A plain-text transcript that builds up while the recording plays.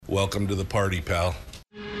Welcome to the party, pal.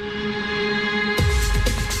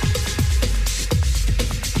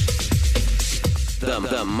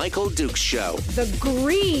 The Michael Dukes Show. The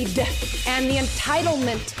greed and the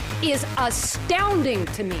entitlement is astounding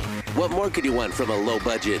to me. What more could you want from a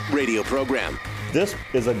low-budget radio program? This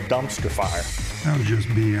is a dumpster fire. That was just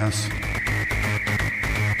BS.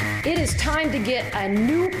 It is time to get a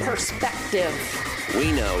new perspective.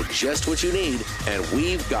 We know just what you need, and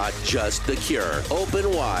we've got just the cure. Open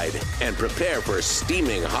wide and prepare for a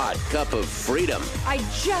steaming hot cup of freedom. I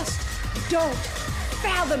just don't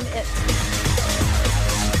fathom it.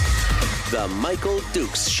 The Michael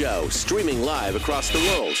Dukes Show, streaming live across the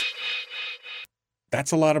world.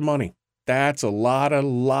 That's a lot of money. That's a lot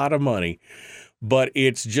of money. But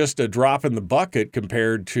it's just a drop in the bucket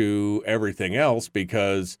compared to everything else,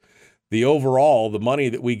 because the money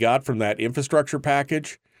that we got from that infrastructure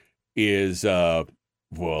package is, it's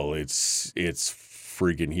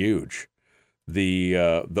freaking huge.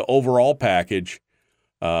 The overall package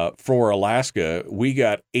for Alaska, we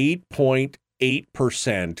got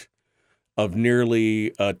 8.8% of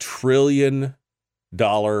nearly $1 trillion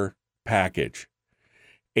package.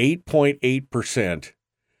 8.8%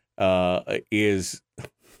 is,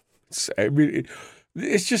 I mean,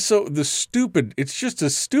 it's just it's just a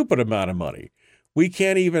stupid amount of money. I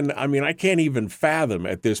can't even fathom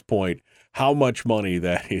at this point how much money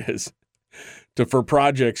that is for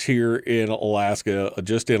projects here in Alaska,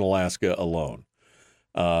 just in Alaska alone.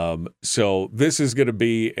 So this is going to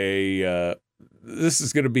be an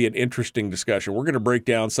interesting discussion. We're going to break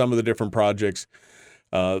down some of the different projects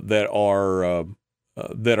that are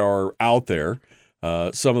out there.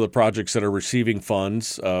 Some of the projects that are receiving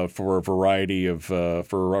funds for a variety of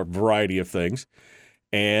things,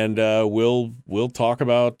 and we'll talk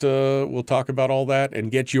about all that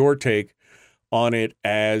and get your take on it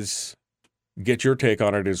as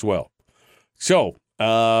well. So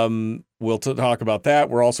we'll talk about that.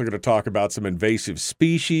 We're also going to talk about some invasive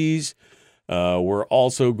species. We're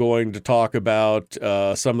also going to talk about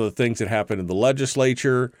some of the things that happened in the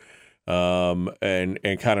legislature. And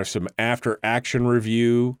kind of some after-action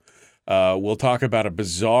review. We'll talk about a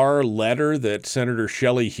bizarre letter that Senator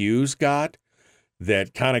Shelley Hughes got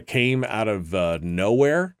that kind of came out of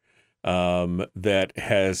nowhere, that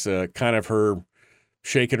has kind of her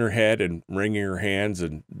shaking her head and wringing her hands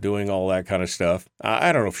and doing all that kind of stuff.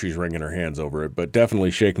 I don't know if she's wringing her hands over it, but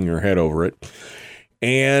definitely shaking her head over it,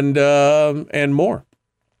 and more.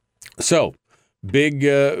 So, Big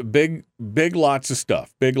lots of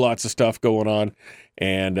stuff going on.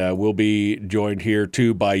 And we'll be joined here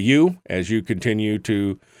too by you as you continue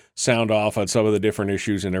to sound off on some of the different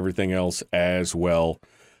issues and everything else as well.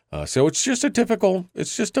 So it's just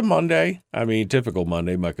a Monday. I mean, typical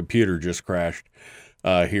Monday. My computer just crashed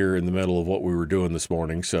here in the middle of what we were doing this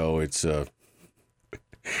morning. So it's,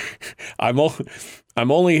 I'm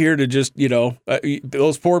only here to just,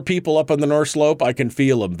 those poor people up on the North Slope, I can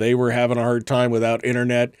feel them. They were having a hard time without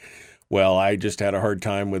internet. Well, I just had a hard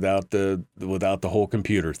time without the whole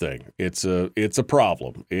computer thing. It's a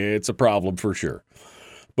problem. It's a problem for sure.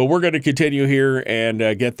 But we're going to continue here and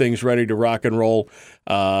get things ready to rock and roll.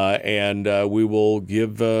 And we will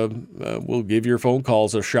give your phone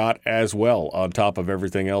calls a shot as well on top of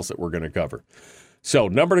everything else that we're going to cover. So,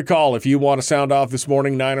 number to call if you want to sound off this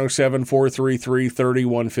morning,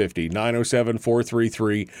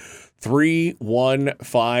 907-433-3150,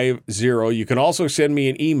 907-433-3150. You can also send me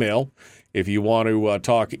an email if you want to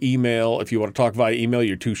talk email. If you want to talk via email,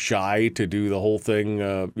 you're too shy to do the whole thing,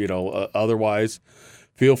 otherwise.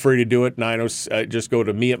 Feel free to do it. Just go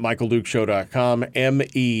to me@michaeldukeshow.com,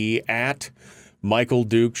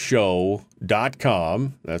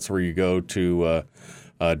 me@michaeldukeshow.com. That's where you go to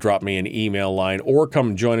drop me an email line or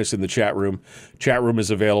come join us in the chat room. Chat room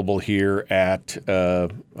is available here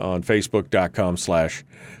on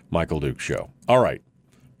facebook.com/Michael Dukes Show. All right.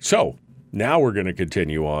 So now we're going to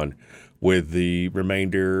continue on with the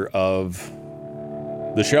remainder of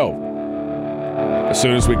the show as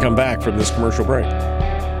soon as we come back from this commercial break.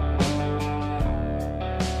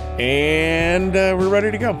 And we're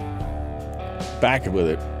ready to go. Back with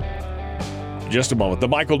it. Just a moment. The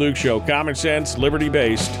Michael Dukes Show, common sense,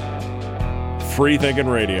 liberty-based, free-thinking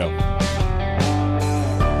radio.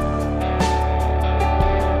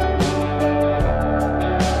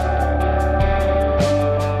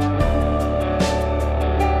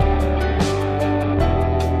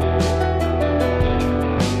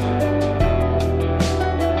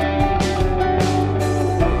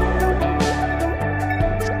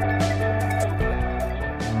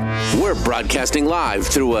 broadcasting live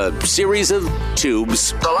through a series of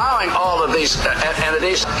tubes. Allowing all of these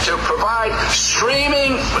entities to provide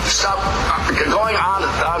streaming stuff going on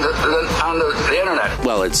the internet.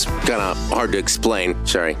 Well, it's kind of hard to explain.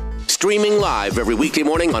 Sorry. Streaming live every weekday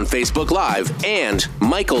morning on Facebook Live and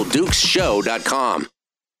MichaelDukesShow.com.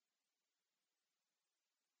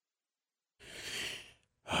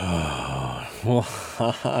 Well,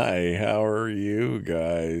 hi, how are you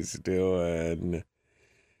guys doing?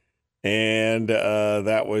 And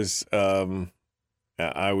that was damn.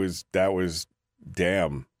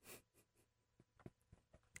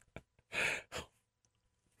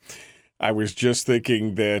 I was just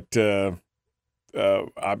thinking that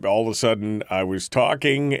all of a sudden I was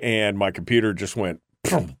talking and my computer just went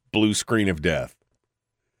blue screen of death.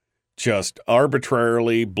 Just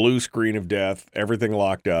arbitrarily blue screen of death, everything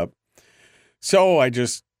locked up. So I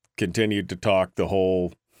just continued to talk the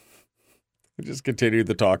whole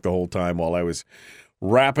time while I was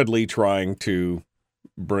rapidly trying to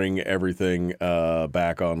bring everything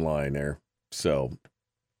back online there. So,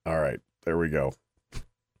 all right, there we go.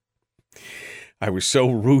 I was so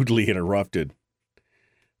rudely interrupted.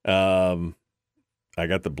 I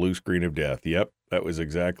got the blue screen of death. Yep, that was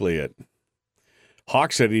exactly it.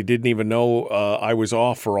 Hawk said he didn't even know I was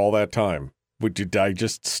off for all that time. Did I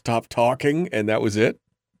just stop talking and that was it?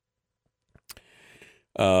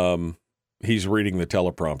 He's reading the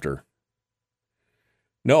teleprompter.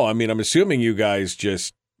 No, I mean, I'm assuming you guys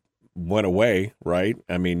just went away, right?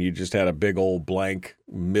 I mean, you just had a big old blank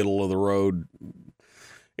middle of the road.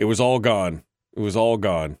 It was all gone. It was all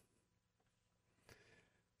gone.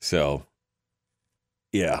 So,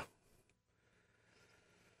 yeah.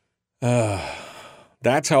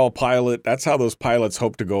 That's how those pilots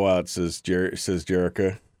hope to go out, says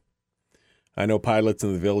Jerica. I know pilots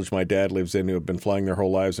in the village my dad lives in who have been flying their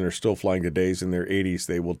whole lives and are still flying today's in their 80s.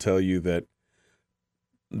 They will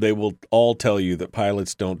all tell you that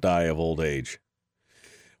pilots don't die of old age.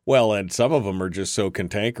 Well, and some of them are just so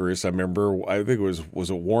cantankerous. I remember, I think it was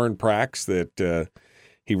it Warren Prax that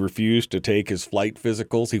he refused to take his flight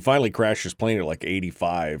physicals. He finally crashed his plane at like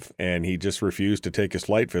 85, and he just refused to take his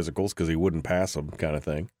flight physicals because he wouldn't pass them, kind of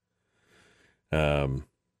thing. I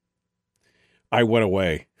went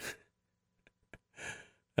away.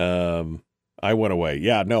 I went away.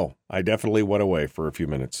 Yeah, no, I definitely went away for a few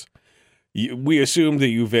minutes. We assumed that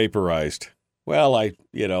you vaporized. Well, I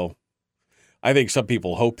think some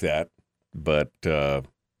people hope that, but we're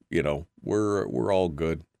all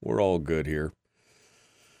good. We're all good here.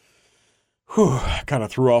 Whew, kind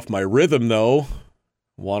of threw off my rhythm though.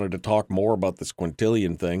 Wanted to talk more about this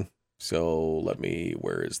quintillion thing. So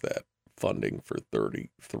where is that? Funding for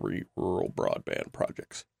 33 rural broadband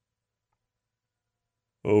projects.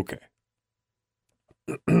 Okay.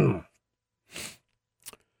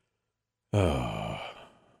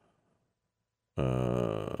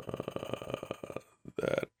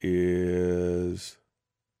 That is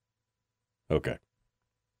okay.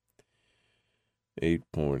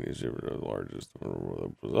 8.0 the largest.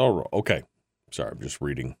 Okay. Sorry, I'm just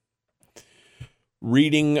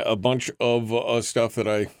reading a bunch of stuff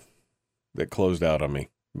that closed out on me,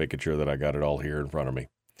 making sure that I got it all here in front of me.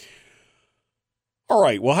 All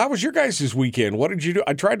right. Well, how was your guys' weekend? What did you do?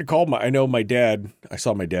 I tried to call I saw my dad in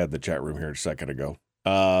the chat room here a second ago.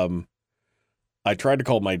 I tried to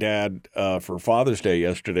call my dad for Father's Day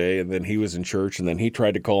yesterday, and then he was in church, and then he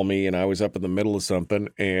tried to call me, and I was up in the middle of something,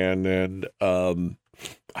 and then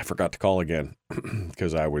I forgot to call again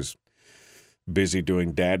because I was busy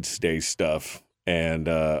doing Dad's Day stuff, and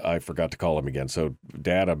I forgot to call him again. So,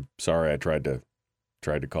 Dad, I'm sorry I tried to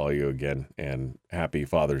call you again, and happy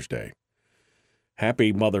Father's Day.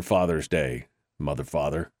 Happy Father's Day, Mother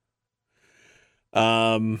Father.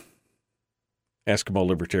 Eskimo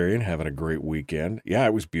Libertarian, having a great weekend. Yeah,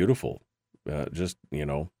 it was beautiful. Just,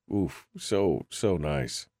 oof, so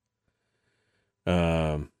nice.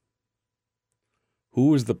 Who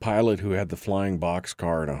was the pilot who had the flying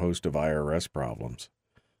boxcar and a host of IRS problems?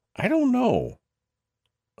 I don't know.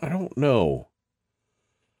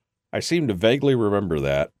 I seem to vaguely remember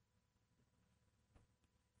that,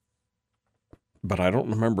 but I don't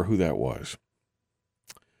remember who that was.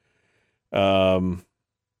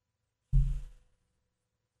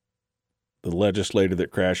 The legislator that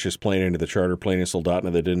crashed his plane into the charter plane in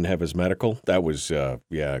Soldotna that didn't have his medical, that was, Knop.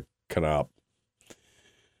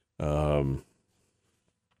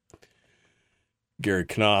 Gary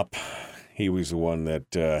Knop, he was the one that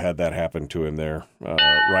had that happen to him there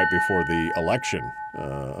right before the election,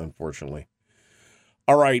 unfortunately.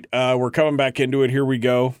 All right, we're coming back into it. Here we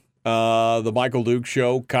go. The Michael Dukes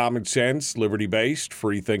Show, common sense, liberty-based,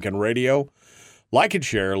 free-thinking radio. Like and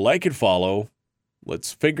share, like and follow.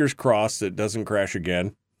 Let's fingers crossed it doesn't crash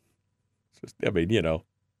again.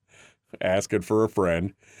 Asking for a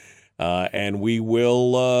friend. And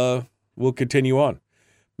we'll continue on.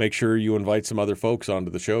 Make sure you invite some other folks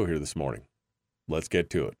onto the show here this morning. Let's get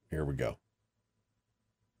to it. Here we go.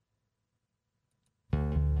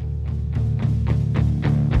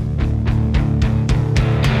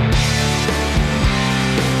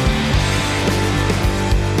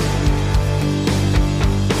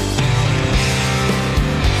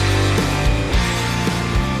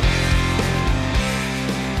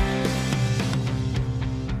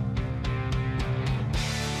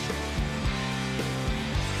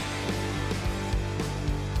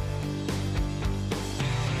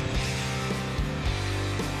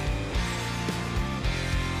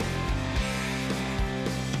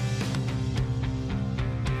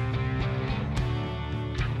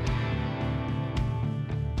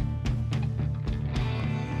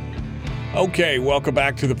 Okay, welcome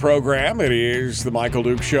back to the program. It is the Michael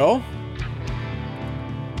Duke Show.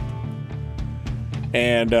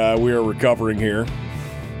 And we are recovering here.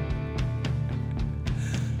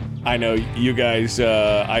 I know you guys,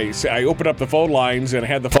 I opened up the phone lines and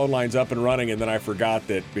had the phone lines up and running, and then I forgot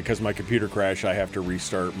that because my computer crashed, I have to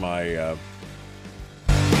restart my,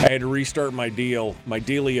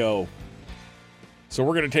 dealio. So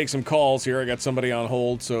we're going to take some calls here. I got somebody on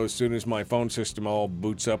hold, so as soon as my phone system all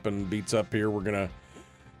boots up and beats up here, we're going to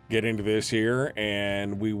get into this here,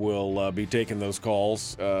 and we will be taking those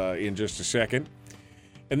calls in just a second.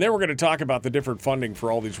 And then we're going to talk about the different funding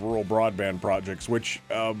for all these rural broadband projects, which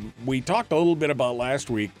we talked a little bit about last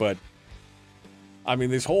week, but, I mean,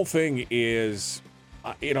 this whole thing is,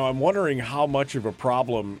 I'm wondering how much of a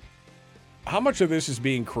problem, how much of this is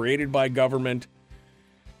being created by government,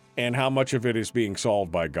 and how much of it is being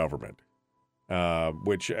solved by government,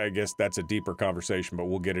 which I guess that's a deeper conversation, but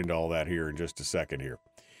we'll get into all that here in just a second here.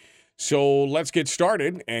 So let's get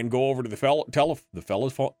started and go over to the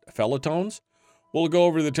Felatones. We'll go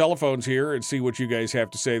over to the telephones here and see what you guys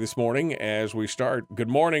have to say this morning as we start. Good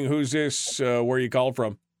morning. Who's this? Where you called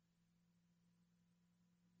from?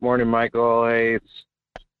 Morning, Michael. Hey,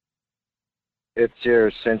 it's your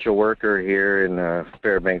essential worker here in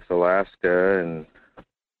Fairbanks, Alaska, and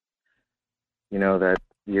you know that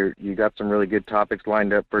you got some really good topics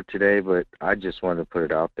lined up for today, but I just wanted to put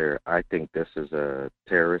it out there. I think this is a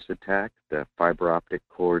terrorist attack, the fiber optic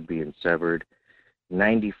cord being severed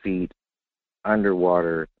 90 feet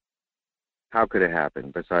underwater. How could it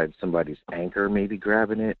happen besides somebody's anchor maybe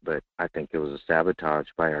grabbing it? But I think it was a sabotage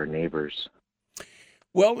by our neighbors.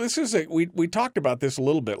 Well, this is we talked about this a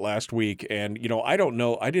little bit last week, and I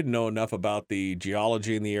didn't know enough about the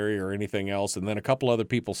geology in the area or anything else, and then a couple other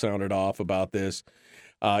people sounded off about this.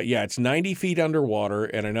 It's 90 feet underwater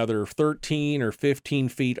and another 13 or 15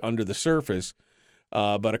 feet under the surface,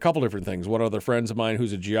 but a couple different things. One of the friends of mine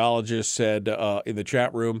who's a geologist said in the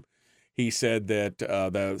chat room, he said that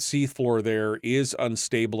the seafloor there is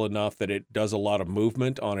unstable enough that it does a lot of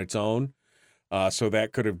movement on its own. So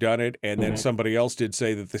that could have done it. And then somebody else did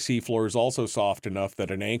say that the seafloor is also soft enough that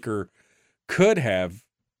an anchor could have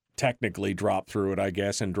technically dropped through it, I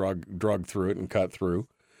guess, and drug through it and cut through.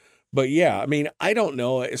 But yeah, I mean, I don't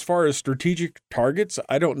know. As far as strategic targets,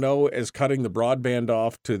 I don't know as cutting the broadband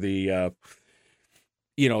off to the,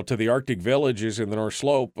 to the Arctic villages in the North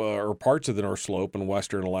Slope or parts of the North Slope in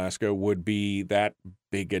western Alaska would be that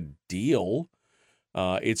big a deal.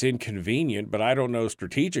 It's inconvenient, but I don't know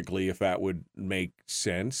strategically if that would make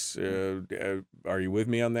sense. Are you with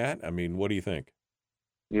me on that? I mean, what do you think?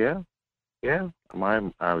 Yeah. My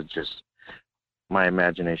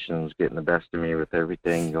imagination was getting the best of me with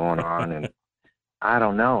everything going on, and I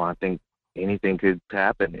don't know. I think anything could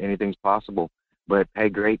happen. Anything's possible. But hey,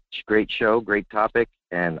 great show, great topic,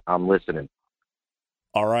 and I'm listening.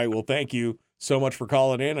 All right. Well, thank you so much for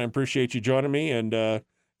calling in. I appreciate you joining me and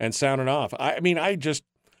sounding off. I mean,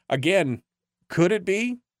 again, could it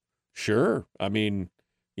be? Sure. I mean,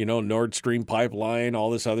 Nord Stream pipeline, all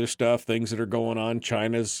this other stuff, things that are going on,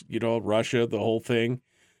 China's, Russia, the whole thing.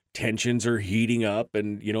 Tensions are heating up,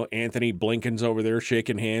 and, Anthony Blinken's over there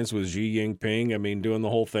shaking hands with Xi Jinping. I mean, doing the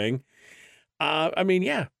whole thing.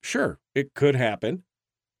 Yeah, sure, it could happen.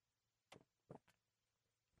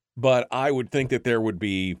 But I would think that there would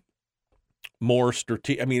be more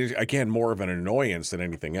again, more of an annoyance than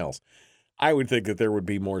anything else. I would think that there would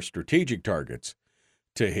be more strategic targets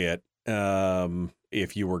to hit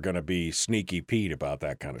if you were going to be sneaky Pete about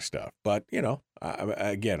that kind of stuff. But,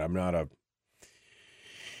 I'm not a...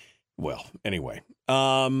 Well, anyway,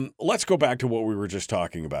 Let's go back to what we were just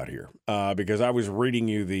talking about here, because I was reading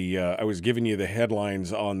you I was giving you the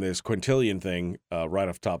headlines on this quintillion thing right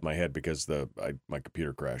off the top of my head because my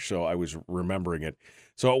computer crashed, so I was remembering it.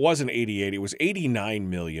 So it wasn't 88; it was $89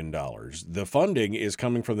 million. The funding is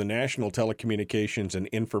coming from the National Telecommunications and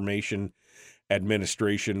Information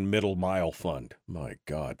Administration Middle Mile Fund. My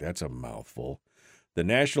God, that's a mouthful. The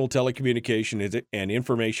National Telecommunications and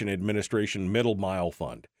Information Administration Middle Mile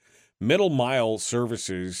Fund. Middle mile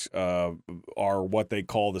services are what they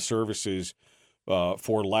call the services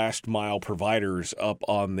for last mile providers up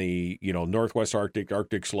on the Northwest Arctic,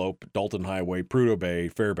 Arctic Slope, Dalton Highway, Prudhoe Bay,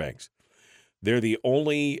 Fairbanks. They're the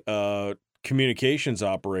only communications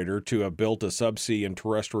operator to have built a subsea and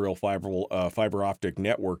terrestrial fiber optic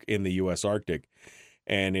network in the U.S. Arctic,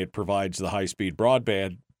 and it provides the high-speed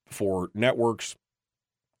broadband for networks,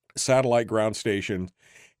 satellite ground stations,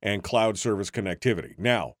 and cloud service connectivity.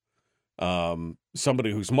 Now,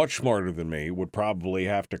 somebody who's much smarter than me would probably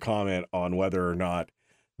have to comment on whether or not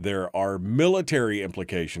there are military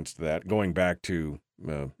implications to that, going back to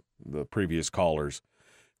the previous caller's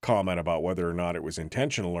comment about whether or not it was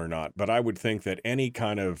intentional or not. But I would think that any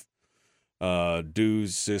kind of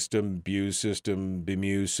DEWS system, BUSE system,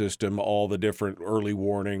 BEMUSE system, all the different early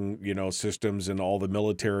warning, systems and all the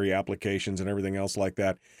military applications and everything else like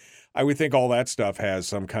that, I would think all that stuff has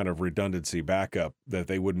some kind of redundancy backup that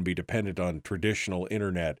they wouldn't be dependent on traditional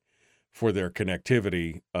internet for their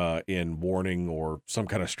connectivity in warning or some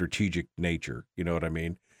kind of strategic nature. You know what I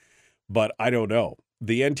mean? But I don't know.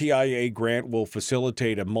 The NTIA grant will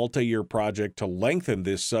facilitate a multi-year project to lengthen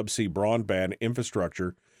this subsea broadband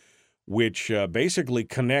infrastructure, which basically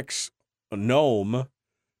connects Nome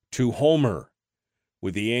to Homer,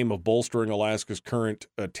 with the aim of bolstering Alaska's current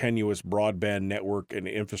tenuous broadband network and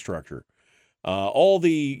infrastructure. All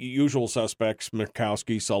the usual suspects,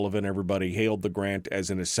 Murkowski, Sullivan, everybody, hailed the grant as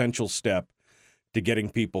an essential step to getting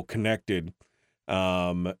people connected.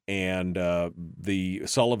 The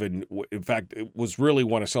Sullivan, in fact, it was really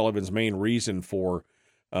one of Sullivan's main reason for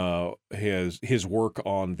his work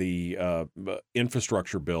on the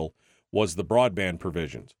infrastructure bill was the broadband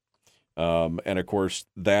provisions. And of course,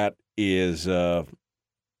 that is...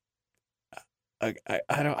 I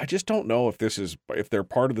just don't know if they're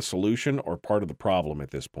part of the solution or part of the problem at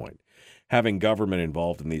this point. Having government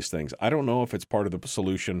involved in these things, I don't know if it's part of the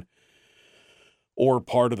solution or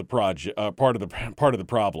part of the project, part of the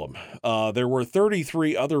problem. There were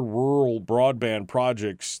 33 other rural broadband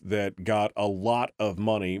projects that got a lot of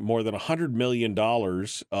money, more than $100 million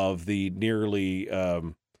of the nearly.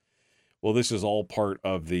 This is all part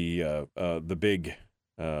of the big.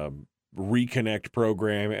 Reconnect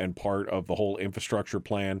program and part of the whole infrastructure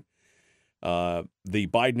plan. The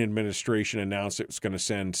Biden administration announced it was going to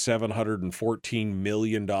send $714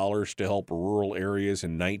 million to help rural areas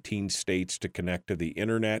in 19 states to connect to the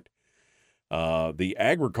internet. The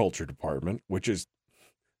Agriculture Department, which is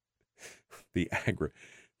the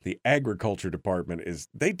Agriculture Department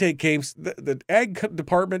the Ag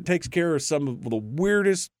Department takes care of some of the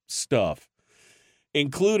weirdest stuff,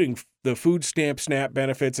 including the food stamp SNAP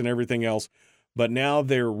benefits and everything else, but now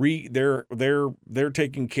they're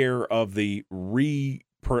taking care of they're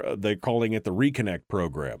calling it the Reconnect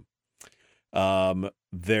program.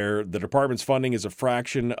 The department's funding is a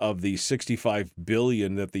fraction of the $65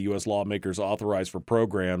 billion that the U.S. lawmakers authorized for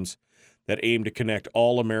programs that aim to connect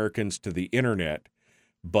all Americans to the internet.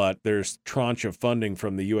 But there's tranche of funding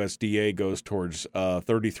from the USDA goes towards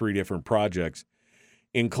 33 different projects,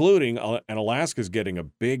 including, and Alaska's getting a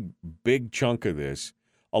big chunk of this.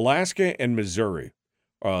 Alaska and Missouri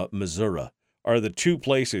are the two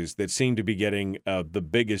places that seem to be getting the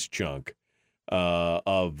biggest chunk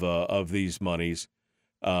of these monies.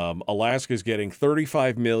 Alaska's getting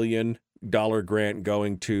 $35 million grant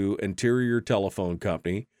going to Interior Telephone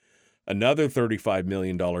Company, another $35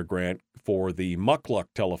 million grant for the Muckluck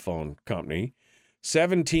Telephone Company,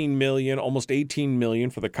 $17 million, almost $18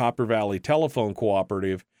 million for the Copper Valley Telephone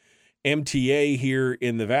Cooperative. MTA here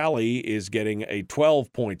in the Valley is getting a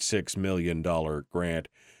 $12.6 million grant.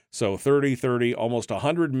 So 30, almost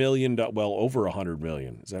 $100 million, well, over $100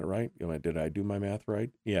 million. Is that right? Did I do my math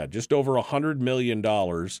right? Yeah, just over $100 million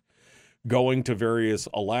going to various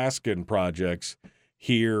Alaskan projects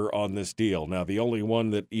here on this deal. Now, the only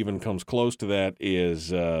one that even comes close to that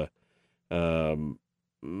is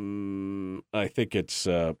I think it's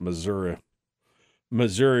Missouri.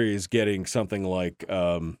 Missouri is getting something like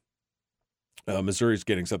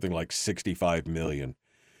 $65 million.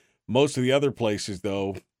 Most of the other places,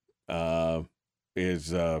 though,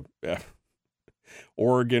 is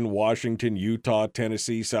Oregon, Washington, Utah,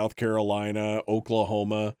 Tennessee, South Carolina,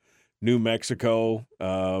 Oklahoma, New Mexico,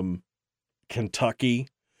 Kentucky,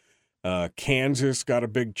 Kansas got a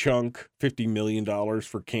big chunk, $50 million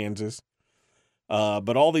for Kansas.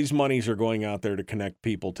 But all these monies are going out there to connect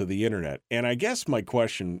people to the internet. And I guess my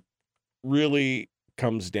question really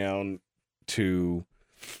comes down to,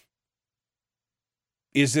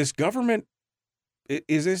 is this government,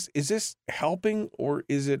 is this helping or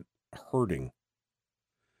is it hurting?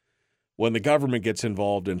 When the government gets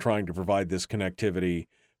involved in trying to provide this connectivity,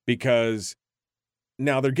 because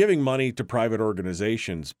now they're giving money to private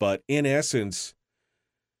organizations, but in essence,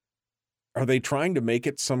 are they trying to make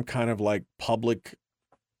it some kind of like public?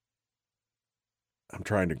 I'm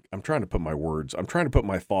trying to put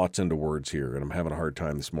my thoughts into words here, and I'm having a hard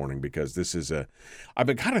time this morning because I've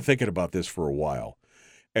been kind of thinking about this for a while.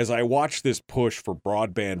 As I watch this push for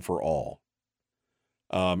broadband for all,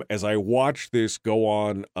 as I watch this go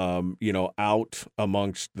on, out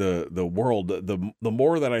amongst the world, the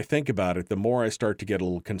more that I think about it, the more I start to get a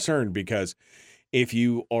little concerned, because if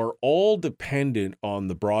you are all dependent on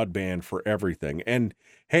the broadband for everything, and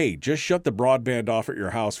hey, just shut the broadband off at your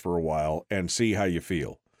house for a while and see how you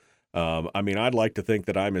feel. I'd like to think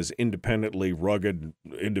that I'm as independently rugged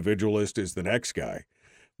individualist as the next guy.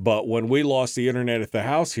 But when we lost the internet at the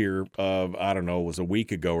house here, I don't know, it was a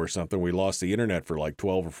week ago or something, we lost the internet for like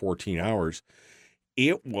 12 or 14 hours.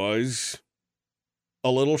 It was a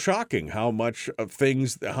little shocking how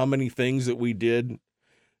many things that we did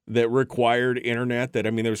that required internet that,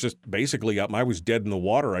 there was just basically, I was dead in the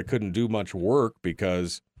water. I couldn't do much work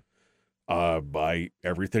because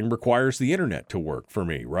everything requires the internet to work for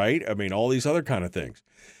me, right? All these other kind of things.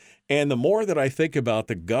 And the more that I think about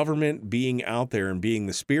the government being out there and being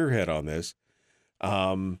the spearhead on this,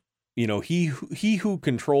 he who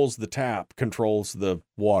controls the tap controls the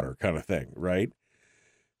water kind of thing, right?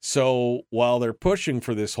 So while they're pushing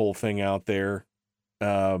for this whole thing out there,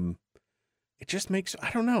 it just makes,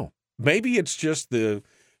 I don't know, maybe it's just the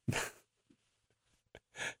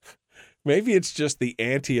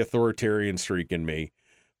anti-authoritarian streak in me,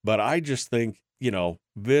 but I just think,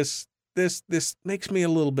 this makes me a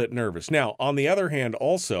little bit nervous. Now, on the other hand,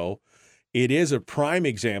 also, it is a prime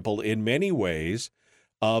example in many ways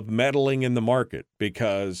of meddling in the market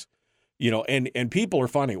because, and people are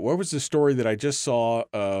funny. What was the story that I just saw?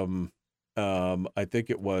 I think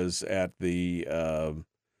it was at the,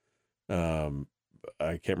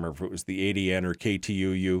 I can't remember if it was the ADN or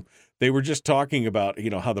KTUU. They were just talking about,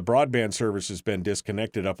 how the broadband service has been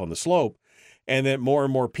disconnected up on the slope, and that more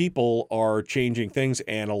and more people are changing things,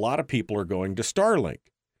 and a lot of people are going to Starlink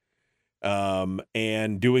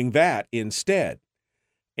and doing that instead.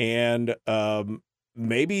 And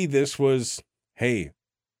maybe this was, hey,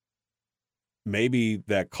 maybe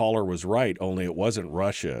that caller was right, only it wasn't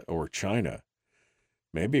Russia or China.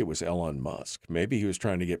 Maybe it was Elon Musk. Maybe he was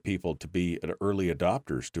trying to get people to be early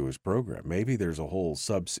adopters to his program. Maybe there's a whole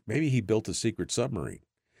maybe he built a secret submarine.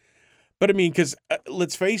 But because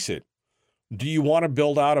let's face it, do you want to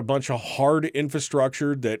build out a bunch of hard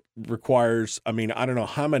infrastructure that requires, I don't know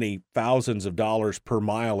how many thousands of dollars per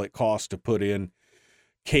mile it costs to put in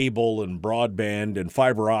cable and broadband and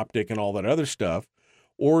fiber optic and all that other stuff?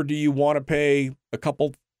 Or do you want to pay a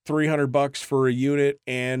couple $300 for a unit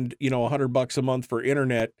and, $100 a month for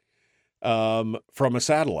internet from a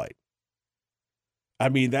satellite?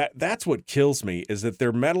 That's what kills me, is that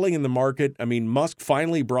they're meddling in the market. Musk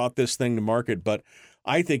finally brought this thing to market, but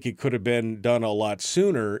I think it could have been done a lot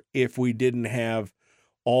sooner if we didn't have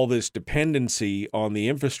all this dependency on the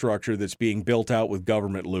infrastructure that's being built out with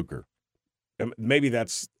government lucre. Maybe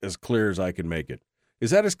that's as clear as I can make it. Is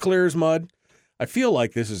that as clear as mud? I feel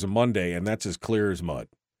like this is a Monday, and that's as clear as mud.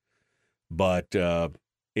 But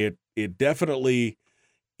it definitely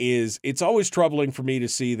is. It's always troubling for me to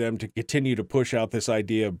see them to continue to push out this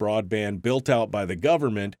idea of broadband built out by the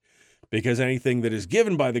government, because anything that is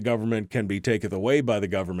given by the government can be taken away by the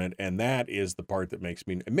government, and that is the part that makes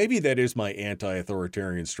me. Maybe that is my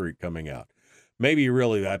anti-authoritarian streak coming out. Maybe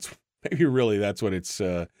really that's what it's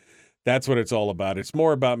all about. It's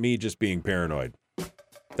more about me just being paranoid.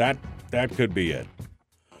 That could be it.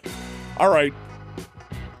 All right.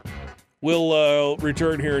 We'll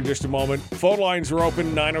return here in just a moment. Phone lines are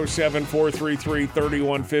open,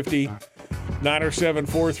 907-433-3150.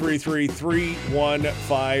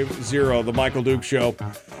 907-433-3150. The Michael Duke Show.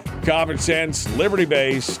 Common sense,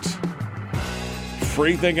 liberty-based,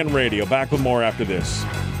 free-thinking radio. Back with more after this.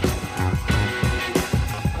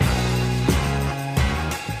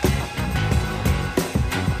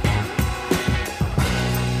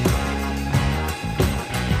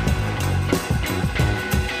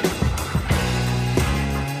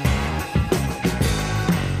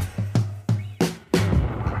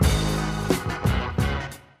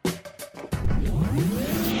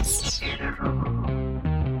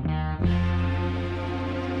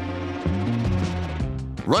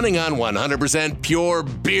 running on 100% pure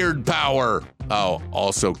beard power. Oh,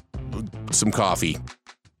 also some coffee.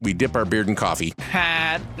 We dip our beard in coffee.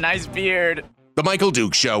 Ha, nice beard. The Michael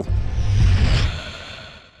Duke Show.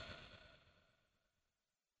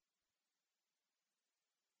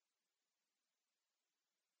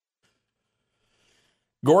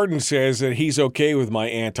 Gordon says that he's okay with my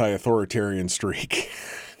anti-authoritarian streak.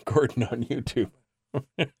 Gordon on YouTube.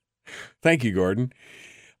 Thank you, Gordon.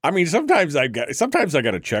 I mean, sometimes I got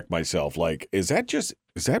to check myself. Like, is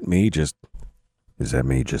that me just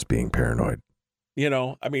being paranoid? You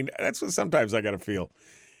know, I mean, that's what sometimes I got to feel.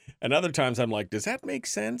 And other times I'm like, does that make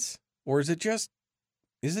sense? Or is it just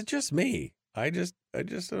me? I just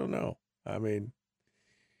don't know. I mean,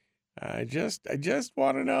 I just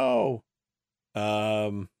want to know.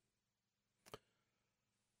 All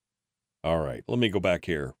right, let me go back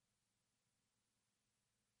here.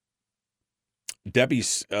 Debbie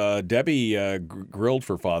grilled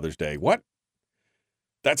for Father's Day. What?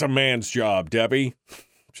 That's a man's job, Debbie.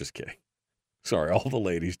 Just kidding. Sorry, all the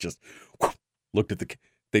ladies just looked at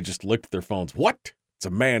their phones. What? It's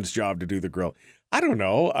a man's job to do the grill. I don't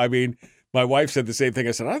know. I mean, my wife said the same thing.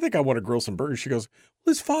 I said, I think I want to grill some burgers. She goes,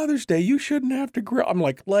 well, it's Father's Day. You shouldn't have to grill. I'm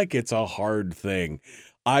like it's a hard thing.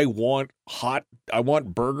 I want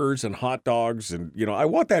burgers and hot dogs and, I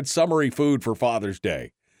want that summery food for Father's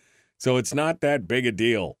Day. So it's not that big a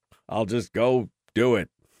deal. I'll just go do it.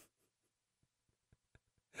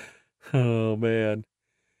 Oh, man.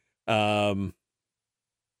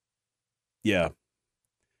 Yeah.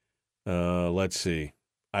 Let's see.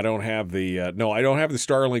 I don't have the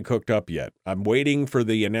Starlink hooked up yet. I'm waiting for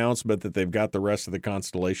the announcement that they've got the rest of the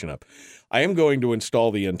constellation up. I am going to install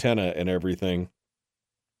the antenna and everything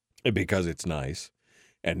because it's nice.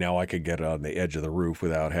 And now I could get it on the edge of the roof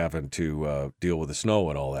without having to deal with the snow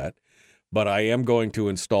and all that. But I am going to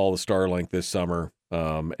install the Starlink this summer,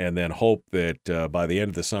 and then hope that by the end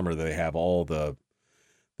of the summer they have all the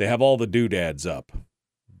doodads up.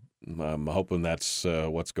 I'm hoping that's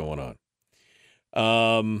what's going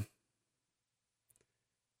on.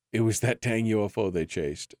 It was that dang UFO they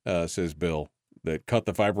chased, says Bill, that cut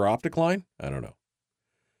the fiber optic line. I don't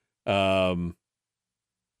know.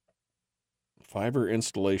 Fiber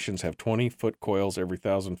installations have 20-foot coils every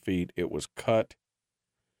 1,000 feet. It was cut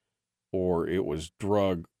or it was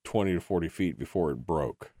drug 20 to 40 feet before it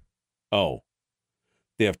broke. Oh,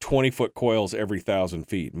 they have 20-foot coils every 1,000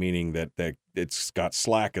 feet, meaning that it's got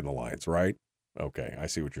slack in the lines, right? Okay, I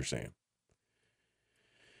see what you're saying.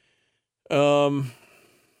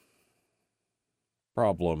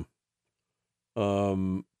 Problem.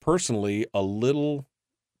 Personally, a little...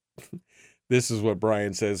 This is what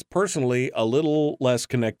Brian says. Personally, a little less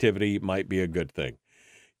connectivity might be a good thing.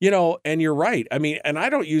 And you're right. I mean, and I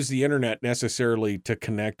don't use the internet necessarily to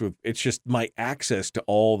connect with, it's just my access to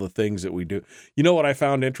all the things that we do. You know what I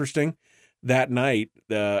found interesting? That night,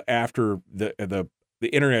 after the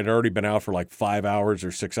internet had already been out for like 5 hours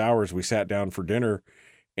or 6 hours, we sat down for dinner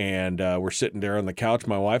and we're sitting there on the couch,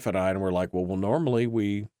 my wife and I, and we're like, well, normally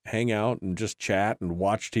we hang out and just chat and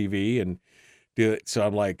watch TV and do it. So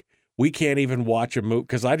I'm like, we can't even watch a movie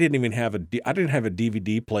because I didn't have a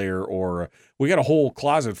DVD player we got a whole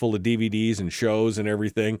closet full of DVDs and shows and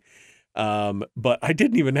everything. But I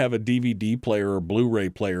didn't even have a DVD player or Blu-ray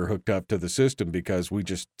player hooked up to the system because we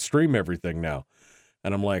just stream everything now.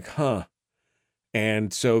 And I'm like, huh.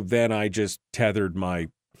 And so then I just tethered my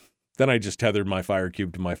Fire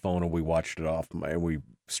Cube to my phone and we watched it off. We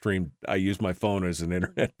streamed. I used my phone as an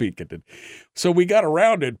internet beacon. So we got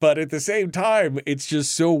around it, but at the same time, it's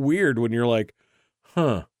just so weird when you're like,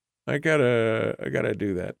 huh, I gotta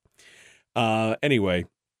do that. Anyway,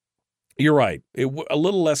 you're right. A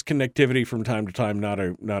little less connectivity from time to time, not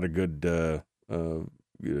a good,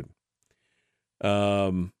 good.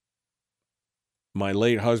 My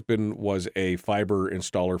late husband was a fiber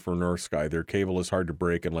installer for North Sky. Their cable is hard to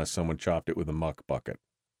break unless someone chopped it with a muck bucket.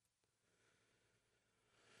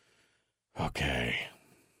 Okay.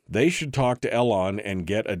 They should talk to Elon and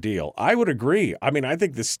get a deal. I would agree. I mean, I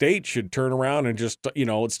think the state should turn around and just,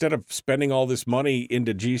 instead of spending all this money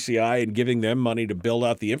into GCI and giving them money to build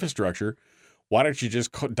out the infrastructure, why don't you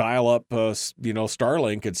just dial up,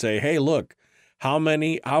 Starlink and say, hey, look, how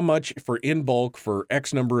much for in bulk for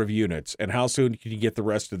X number of units, and how soon can you get the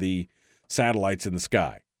rest of the satellites in the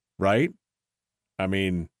sky, right? I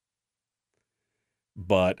mean,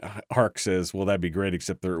 but Hark says, well, that'd be great,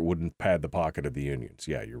 except that it wouldn't pad the pocket of the unions.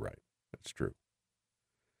 Yeah, you're right. That's true.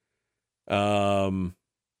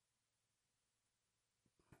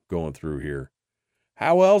 Going through here.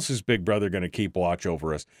 How else is Big Brother going to keep watch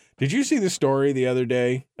over us? Did you see the story the other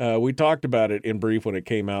day? We talked about it in brief when it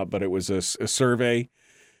came out, but it was a survey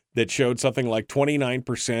that showed something like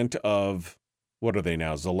 29% of, what are they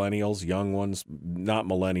now, Zillennials, young ones, not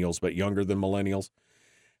millennials, but younger than millennials,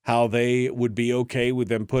 how they would be okay with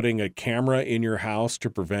them putting a camera in your house to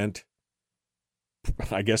prevent,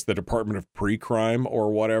 I guess, the Department of Pre-Crime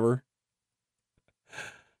or whatever.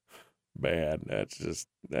 Man, that's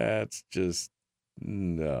just,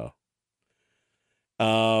 no.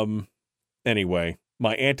 Anyway,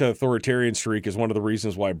 my anti-authoritarian streak is one of the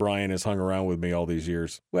reasons why Brian has hung around with me all these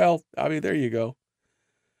years. Well, I mean, there you go.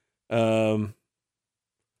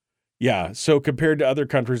 Yeah, so compared to other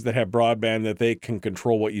countries that have broadband that they can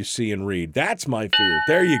control what you see and read. That's my fear.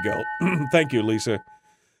 There you go. Thank you, Lisa.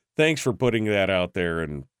 Thanks for putting that out there,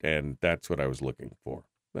 and that's what I was looking for.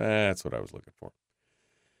 That's what I was looking for.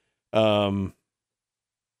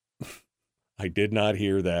 I did not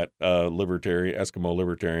hear that, Eskimo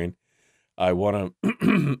libertarian. I want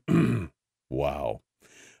to, wow.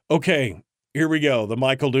 Okay, here we go. The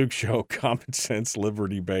Michael Duke Show, common sense,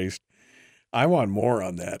 liberty-based. I want more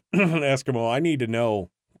on that. Eskimo, I need to know.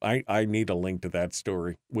 I need a link to that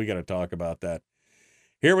story. We got to talk about that.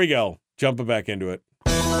 Here we go. Jumping back into it.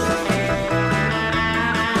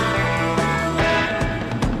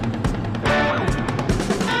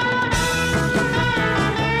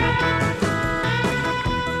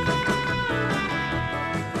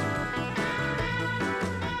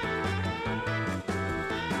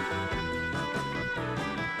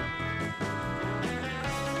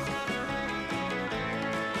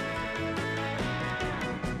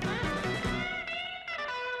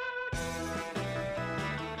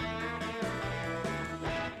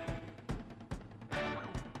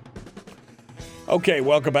 Okay,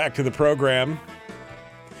 welcome back to the program.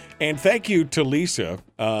 And thank you to Lisa,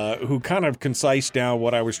 who kind of concised down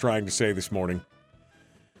what I was trying to say this morning.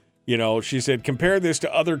 You know, she said, compare this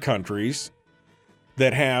to other countries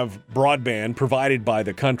that have broadband provided by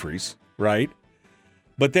the countries, right?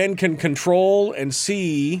 But then can control and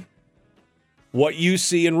see what you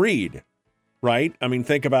see and read, right? I mean,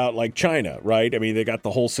 think about like China, right? I mean, they got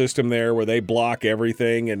the whole system there where they block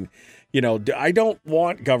everything. And, you know, I don't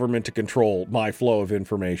want government to control my flow of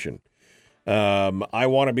information. I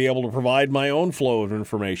want to be able to provide my own flow of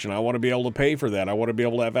information. I want to be able to pay for that. I want to be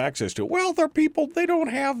able to have access to it. Well, there are people, they don't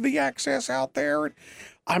have the access out there.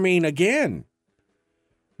 I mean, again,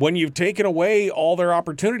 when you've taken away all their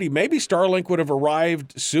opportunity, maybe Starlink would have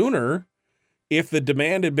arrived sooner if the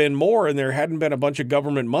demand had been more and there hadn't been a bunch of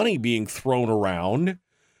government money being thrown around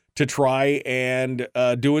to try and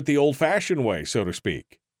do it the old-fashioned way, so to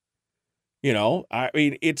speak. You know, I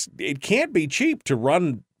mean, it can't be cheap to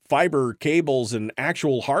run fiber cables and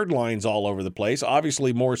actual hard lines all over the place.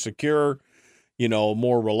 Obviously more secure, you know,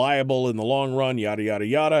 more reliable in the long run, yada, yada,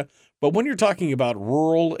 yada. But when you're talking about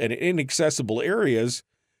rural and inaccessible areas,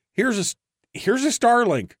 here's a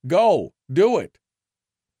Starlink. Go, do it.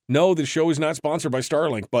 No, the show is not sponsored by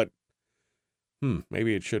Starlink, but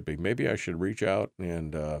maybe it should be. Maybe I should reach out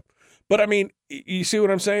and, but I mean, you see what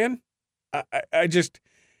I'm saying? I just,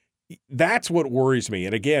 that's what worries me.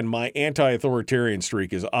 And again, my anti-authoritarian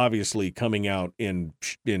streak is obviously coming out in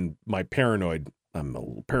my paranoid. I'm a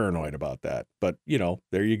little paranoid about that, but you know,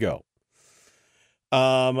 there you go.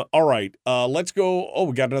 All right, let's go. Oh,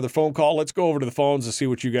 we got another phone call. Let's go over to the phones and see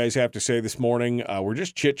what you guys have to say this morning. We're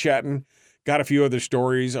just chit-chatting. Got a few other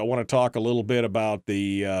stories. I want to talk a little bit about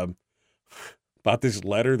about this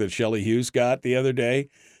letter that Shelley Hughes got the other day.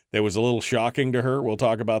 That was a little shocking to her. We'll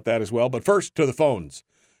talk about that as well. But first, to the phones.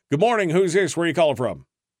 Good morning. Who's this? Where are you calling from?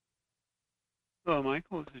 Hello,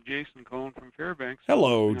 Michael. This is Jason calling from Fairbanks.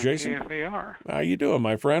 Hello, Jason. KFAR. How you doing,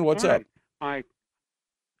 my friend? What's up? I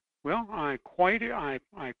quite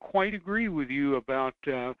agree with you about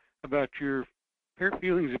your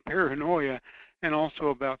feelings of paranoia, and also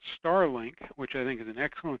about Starlink, which I think is an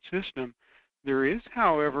excellent system. There is,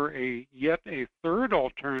 however, yet a third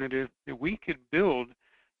alternative that we could build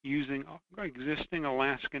using existing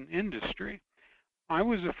Alaskan industry. I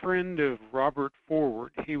was a friend of Robert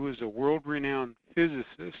Forward. He was a world-renowned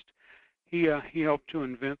physicist. He helped to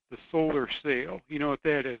invent the solar sail. You know what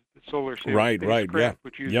that is? The solar sail. Right, yeah.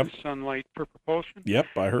 Which uses sunlight for propulsion. Yep,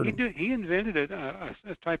 I heard him. He invented a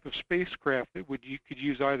type of spacecraft that you could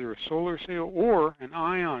use either a solar sail or an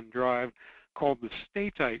ion drive called the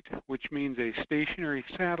statite, which means a stationary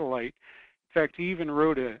satellite. In fact, he even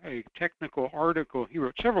wrote a technical article. He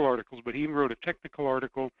wrote several articles, but he even wrote a technical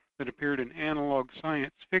article that appeared in Analog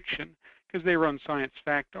Science Fiction, because they run science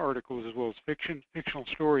fact articles as well as fictional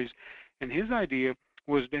stories. And his idea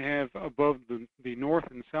was to have above the north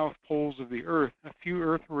and south poles of the Earth, a few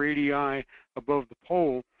Earth radii above the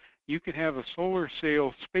pole, you could have a solar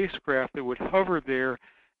sail spacecraft that would hover there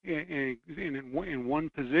in one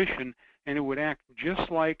position, and it would act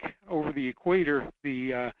just like over the equator,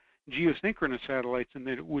 the geosynchronous satellites, and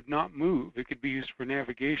that it would not move. It could be used for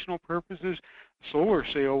navigational purposes. Solar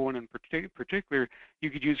sail one in particular, you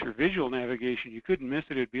could use for visual navigation. You couldn't miss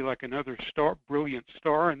it. It'd be like another brilliant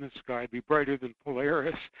star in the sky. It'd be brighter than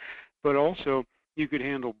Polaris. But also, you could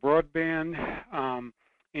handle broadband,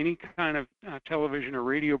 any kind of television or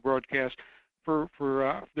radio broadcast.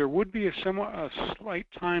 There would be a slight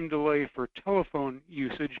time delay for telephone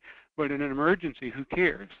usage, but in an emergency, who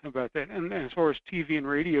cares about that? And as far as TV and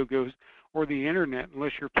radio goes, or the internet,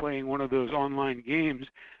 unless you're playing one of those online games,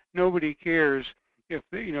 nobody cares if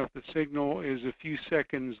the signal is a few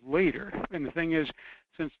seconds later. And the thing is,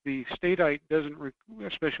 since the Statite doesn't,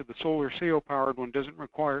 especially the solar sail-powered one, doesn't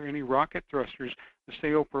require any rocket thrusters, the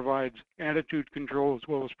sail provides attitude control as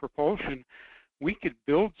well as propulsion. We could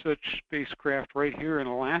build such spacecraft right here in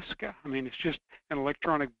Alaska. I mean, it's just an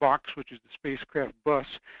electronic box, which is the spacecraft bus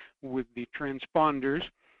with the transponders,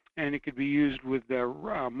 and it could be used with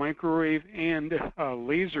microwave and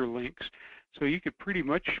laser links. So you could pretty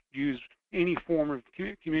much use any form of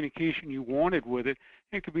communication you wanted with it.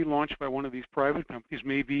 It could be launched by one of these private companies,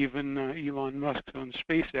 maybe even Elon Musk's own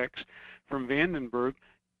SpaceX from Vandenberg,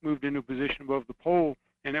 moved into a position above the pole,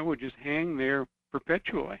 and it would just hang there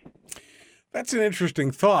perpetually. That's an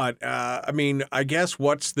interesting thought. I mean, I guess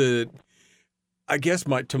to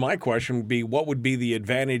my question would be, what would be the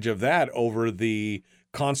advantage of that over the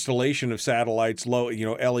constellation of satellites,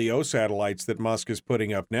 LEO satellites that Musk is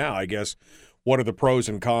putting up now? I guess, what are the pros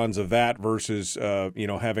and cons of that versus,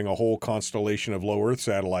 having a whole constellation of low Earth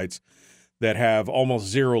satellites that have almost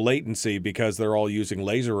zero latency because they're all using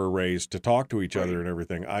laser arrays to talk to each other and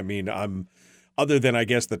everything? I mean, other than, I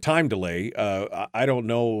guess, the time delay, I don't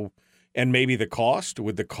know. And maybe the cost,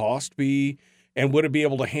 would the cost be, and would it be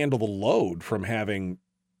able to handle the load from having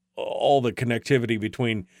all the connectivity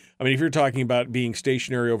between, I mean, if you're talking about being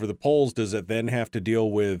stationary over the poles, does it then have to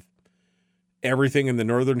deal with everything in the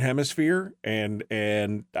Northern Hemisphere? And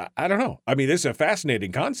I don't know. I mean, this is a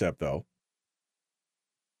fascinating concept, though.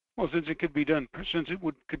 Well, since it could be done, since it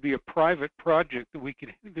could be a private project that we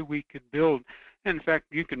could build. And in fact,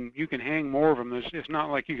 you can hang more of them. It's not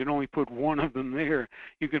like you can only put one of them there.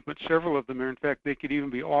 You could put several of them there. In fact, they could even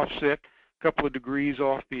be offset a couple of degrees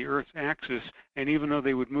off the Earth's axis, and even though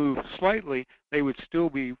they would move slightly, they would still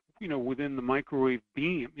be within the microwave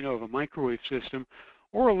beam of a microwave system,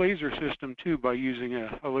 or a laser system too, by using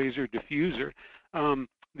a laser diffuser.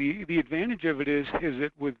 The advantage of it is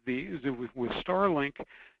that with Starlink,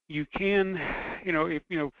 you can,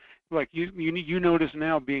 like you notice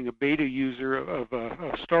now, being a beta user of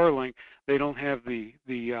Starlink, they don't have the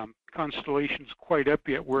constellations quite up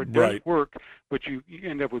yet where it does work, but you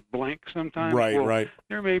end up with blank sometimes. Right.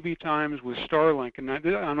 There may be times with Starlink, and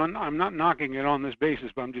I'm not knocking it on this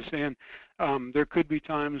basis, but I'm just saying there could be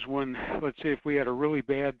times when, let's say, if we had a really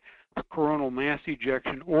bad coronal mass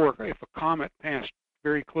ejection, or if a comet passed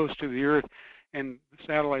very close to the Earth and the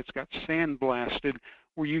satellites got sandblasted,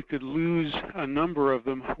 where you could lose a number of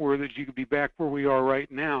them, where that you could be back where we are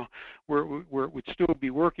right now, where it would still be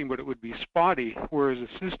working, but it would be spotty. Whereas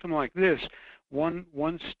a system like this, one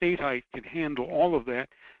Statite could handle all of that,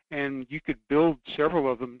 and you could build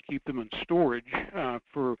several of them, keep them in storage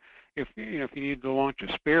for if you needed to launch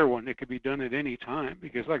a spare one. It could be done at any time,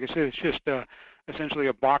 because, like I said, it's just essentially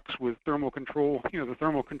a box with thermal control. The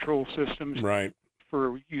thermal control systems. Right.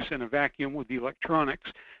 For use in a vacuum with the electronics,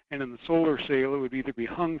 and in the solar sail, it would either be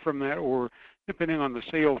hung from that, or depending on the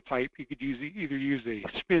sail type, you could either use a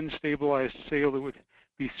spin-stabilized sail that would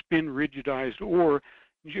be spin-rigidized, or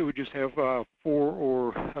you would just have 4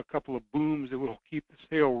 or a couple of booms that will keep the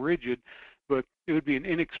sail rigid. But it would be an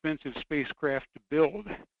inexpensive spacecraft to build,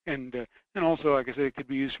 and also, like I said, it could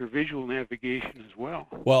be used for visual navigation as well.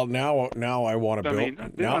 Well, now I want to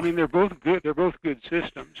build. I mean, they're both good. They're both good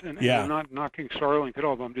systems, and I'm not knocking Starlink at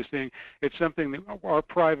all. But I'm just saying it's something that our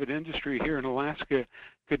private industry here in Alaska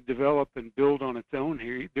could develop and build on its own.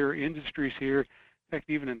 Here, there are industries here, in fact,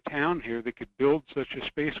 even in town here, that could build such a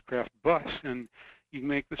spacecraft bus, and you can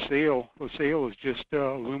make the sail. The sail is just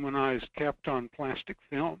aluminized, Kapton plastic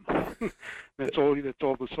film. That's all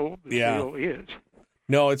the sail is.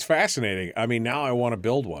 No, it's fascinating. I mean, now I want to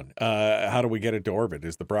build one. How do we get it to orbit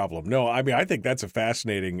is the problem. No, I mean, I think that's a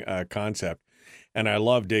fascinating concept, and I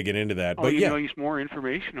love digging into that. But you need more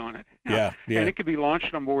information on it. Yeah. And it could be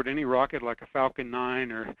launched on board any rocket, like a Falcon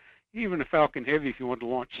 9 or even a Falcon Heavy if you want to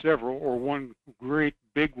launch several, or one great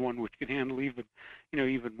big one which could handle even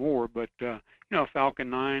more. But a Falcon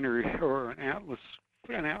 9 or an Atlas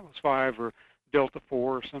 5 or Delta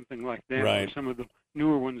 4 or something like that. Right. Or some of the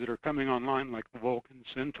newer ones that are coming online, like the Vulcan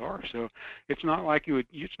Centaur. So it's not like you'd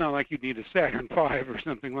need a Saturn V or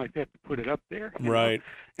something like that to put it up there. Right. Know?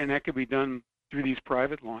 And that could be done through these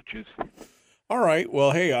private launches. All right.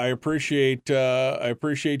 Well, hey, I appreciate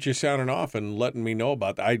you sounding off and letting me know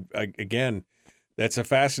about that. I again, that's a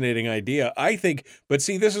fascinating idea. I think, but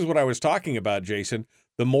see, this is what I was talking about, Jason.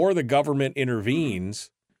 The more the government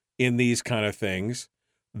intervenes in these kind of things,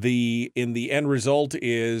 in the end result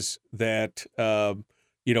is that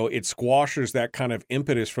it squashes that kind of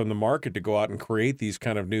impetus from the market to go out and create these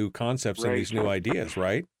kind of new concepts and these new ideas,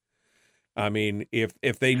 right? I mean,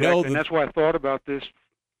 if they know that, and that's why I thought about this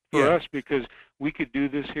for us, because we could do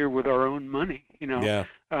this here with our own money,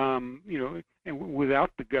 and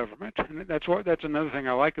without the government. And that's another thing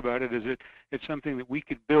I like about it, is it's something that we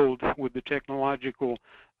could build with the technological,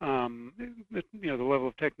 the level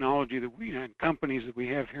of technology that we and companies that we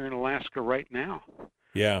have here in Alaska right now.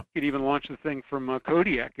 Yeah. We could even launch the thing from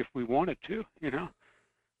Kodiak if we wanted to,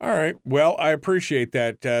 All right. Well, I appreciate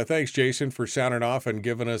that. Thanks, Jason, for sounding off and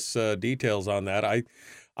giving us details on that.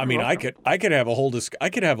 I mean, I could have a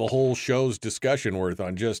whole show's discussion worth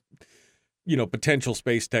on just potential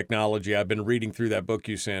space technology. I've been reading through that book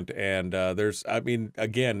you sent, and there's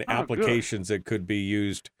applications that could be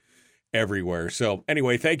used everywhere. So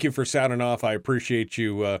anyway, thank you for sounding off. I appreciate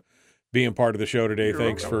you being part of the show today.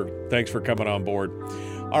 Thanks for coming on board.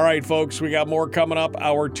 All right, folks, we got more coming up.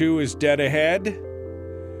 Hour 2 is dead ahead.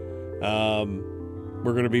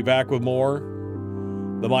 We're going to be back with more.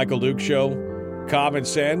 The Michael Duke Show. Common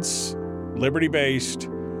sense, liberty-based,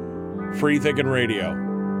 free-thinking radio.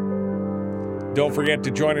 Don't forget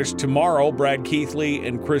to join us tomorrow. Brad Keithley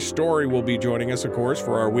and Chris Story will be joining us, of course,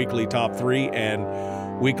 for our weekly top 3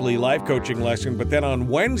 and weekly life coaching lesson. But then on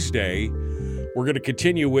Wednesday, we're going to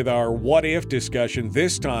continue with our what-if discussion,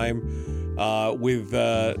 this time with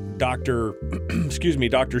Dr.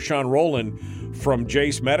 Sean Rowland from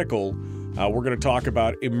Jace Medical. We're going to talk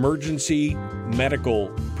about emergency medical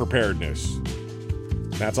preparedness.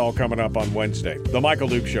 That's all coming up on Wednesday. The Michael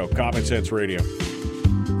Duke Show, Common Sense Radio.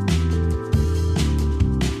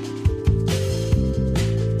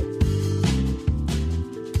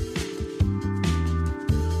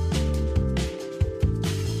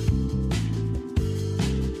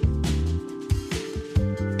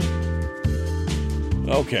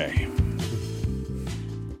 Okay.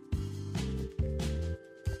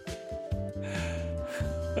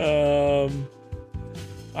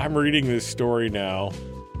 I'm reading this story now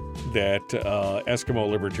that Eskimo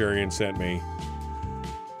Libertarian sent me,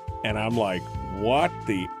 and I'm like, what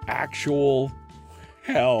the actual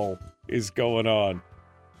hell is going on?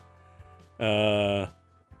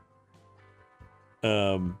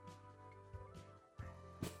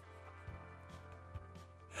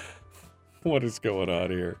 What is going on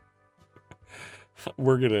here?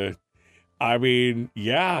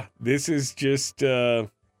 This is just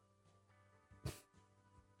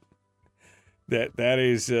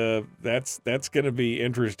that's going to be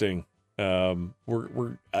interesting. I'm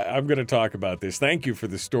going to talk about this. Thank you for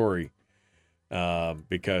the story,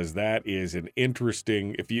 because that is an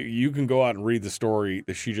interesting. If you can go out and read the story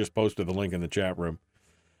that she just posted, the link in the chat room.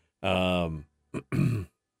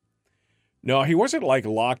 No, he wasn't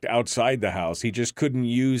locked outside the house. He just couldn't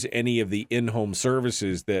use any of the in-home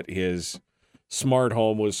services that his smart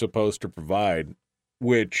home was supposed to provide,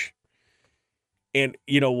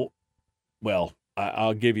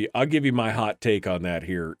 I'll give you my hot take on that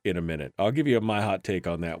here in a minute. I'll give you my hot take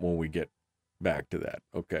on that when we get back to that.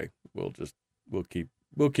 Okay. We'll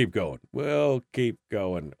keep going. We'll keep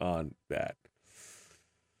going on that.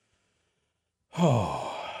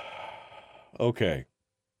 Oh. Okay.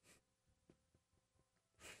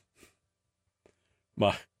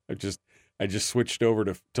 I just switched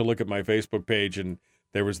over to look at my Facebook page, and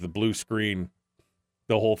there was the blue screen.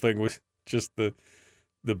 The whole thing was just the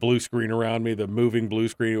blue screen around me, the moving blue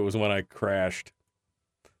screen. It was when I crashed.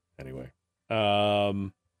 Anyway.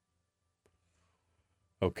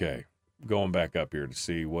 Okay. Going back up here to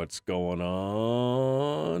see what's going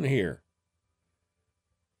on here.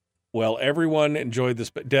 Well, everyone enjoyed this.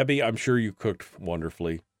 Debbie, I'm sure you cooked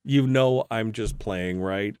wonderfully. I'm just playing,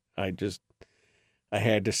 right? I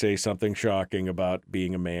had to say something shocking about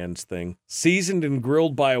being a man's thing. Seasoned and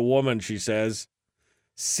grilled by a woman, she says.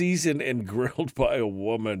 Seasoned and grilled by a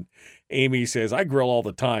woman. Amy says, I grill all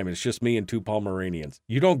the time. It's just me and 2 Pomeranians.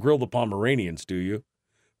 You don't grill the Pomeranians, do you?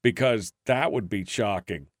 Because that would be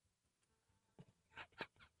shocking.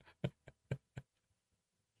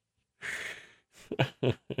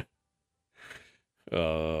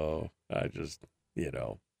 Oh, I'm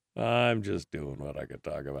just doing what I could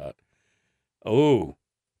talk about. Oh,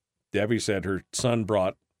 Debbie said her son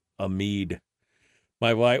brought a mead.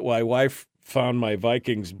 My wife found my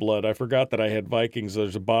Vikings blood. I forgot that I had Vikings.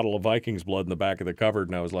 There's a bottle of Vikings blood in the back of the cupboard,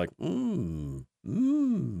 and I was like,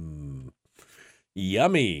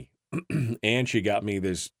 yummy. And she got me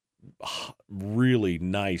this really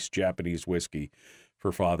nice Japanese whiskey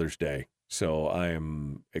for Father's Day. So I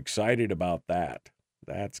am excited about that.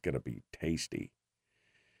 That's going to be tasty.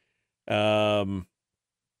 Jason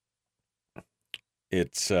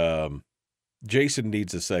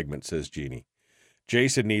needs a segment, says Jeannie.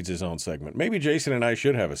 Jason needs his own segment. Maybe Jason and I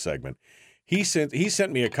should have a segment. He sent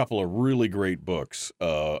me a couple of really great books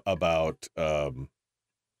about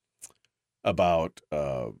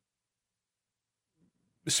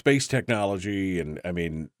space technology, and I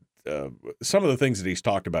mean some of the things that he's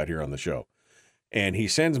talked about here on the show. And he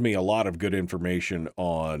sends me a lot of good information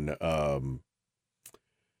on.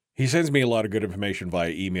 He sends me a lot of good information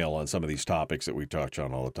via email on some of these topics that we touch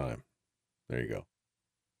on all the time. There you go.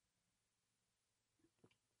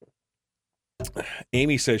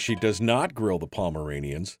 Amy says she does not grill the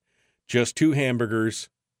Pomeranians, just 2 hamburgers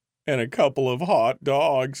and a couple of hot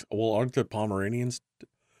dogs. Well, aren't the Pomeranians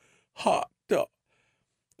hot dog?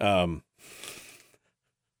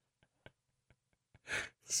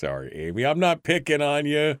 Sorry, Amy, I'm not picking on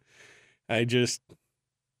you. I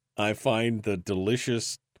find the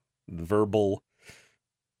delicious verbal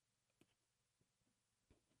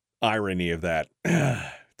irony of that.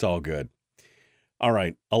 It's all good. All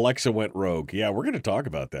right, Alexa went rogue. Yeah, we're going to talk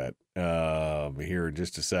about that here in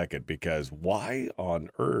just a second, because why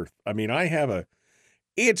on earth? I mean,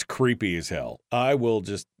 it's creepy as hell.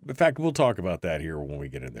 In fact, we'll talk about that here when we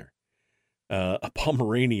get in there. A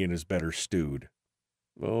Pomeranian is better stewed.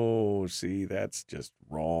 Oh, see, that's just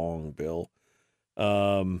wrong, Bill.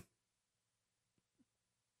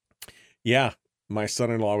 Yeah, my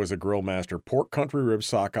son-in-law was a grill master. Pork country rib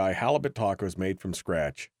sockeye, halibut tacos made from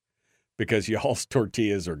scratch. Because y'all's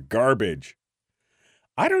tortillas are garbage.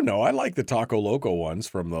 I don't know. I like the Taco Loco ones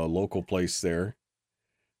from the local place there.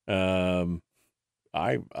 I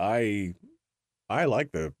like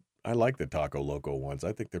the Taco Loco ones.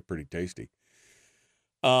 I think they're pretty tasty.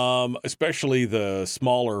 Especially the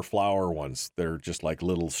smaller flour ones. They're just like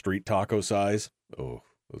little street taco size. Oh,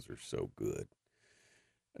 those are so good.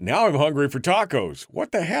 Now I'm hungry for tacos.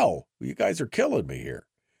 What the hell? You guys are killing me here.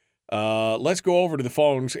 Let's go over to the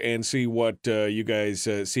phones and see what you guys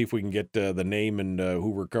see if we can get the name and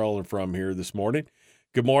who we're calling from here this morning.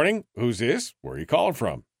 Good morning. Who's this? Where are you calling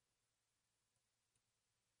from?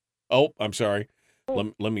 Oh, I'm sorry.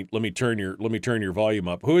 Let me turn your volume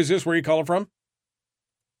up. Who is this? Where are you calling from?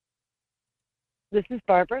 This is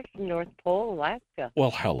Barbara from North Pole, Alaska.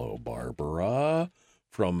 Well, hello, Barbara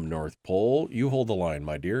from North Pole. You hold the line,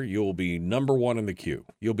 my dear. You'll be number 1 in the queue.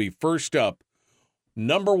 You'll be first up.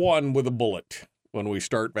 Number 1 with a bullet when we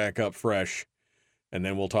start back up fresh, and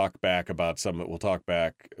then we'll talk back about some. We'll talk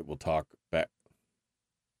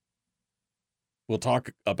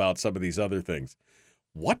about some of these other things.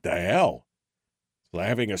 What the hell? Was I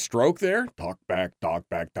having a stroke there? Talk back,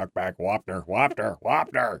 Wapner.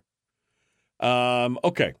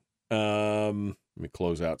 Okay. Let me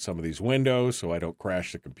close out some of these windows so I don't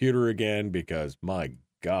crash the computer again, because my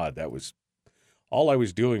God, all I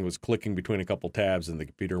was doing was clicking between a couple tabs, and the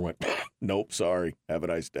computer went, nope, sorry, have a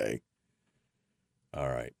nice day. All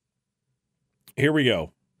right. Here we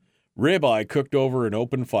go. Ribeye cooked over an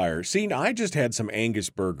open fire. See, I just had some Angus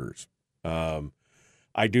burgers.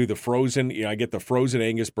 I do the frozen, I get the frozen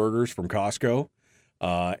Angus burgers from Costco,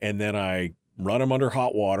 and then I run them under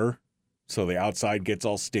hot water so the outside gets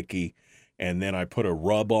all sticky, and then I put a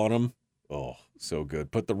rub on them. Oh, so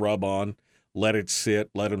good. Put the rub on. Let it sit,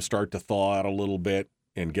 let them start to thaw out a little bit,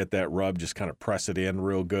 and get that rub, just kind of press it in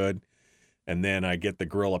real good. And then I get the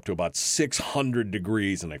grill up to about 600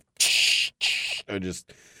 degrees, and I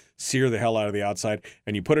just sear the hell out of the outside.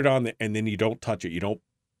 And you put it on, and then you don't touch it. You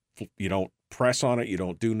don't press on it. You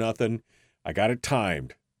don't do nothing. I got it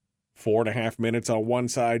timed. 4.5 minutes on one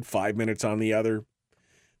side, 5 minutes on the other.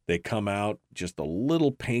 They come out just a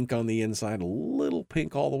little pink on the inside, a little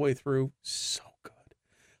pink all the way through. So good.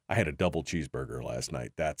 I had a double cheeseburger last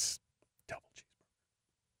night. That's double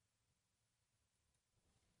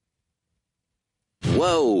cheeseburger.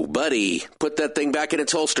 Whoa, buddy. Put that thing back in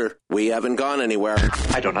its holster. We haven't gone anywhere.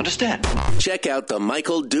 I don't understand. Check out the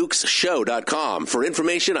MichaelDukesShow.com for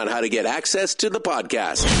information on how to get access to the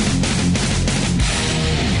podcast.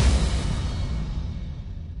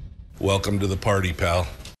 Welcome to the party, pal.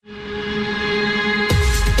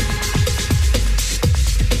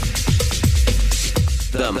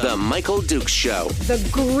 The Michael Dukes Show. The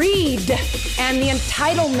greed and the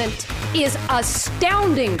entitlement is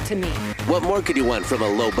astounding to me. What more could you want from a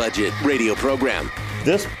low-budget radio program?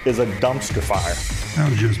 This is a dumpster fire. That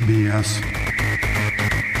was just BS.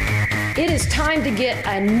 It is time to get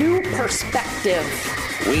a new perspective.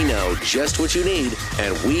 We know just what you need,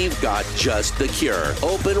 and we've got just the cure.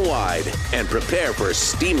 Open wide and prepare for a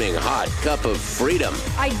steaming hot cup of freedom.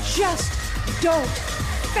 I just don't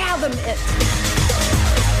fathom it.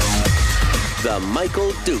 The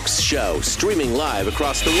Michael Dukes Show, streaming live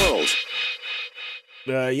across the world.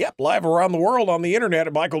 Yep, live around the world on the internet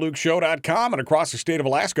at michaeldukeshow.com and across the state of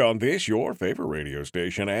Alaska on this, your favorite radio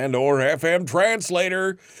station and or FM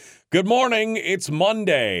translator. Good morning. It's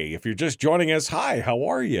Monday. If you're just joining us, hi, how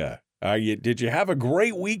are you? Did you have a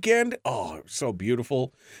great weekend? Oh, it was so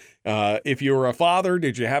beautiful. If you're a father,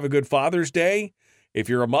 did you have a good Father's Day? If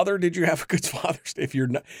you're a mother, did you have a good Father's Day? If you're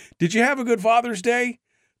not, did you have a good Father's Day?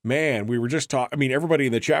 Man, we were just talking. I mean, everybody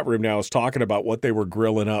in the chat room now is talking about what they were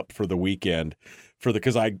grilling up for the weekend.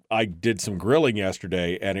 Because I did some grilling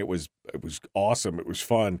yesterday and it was awesome. It was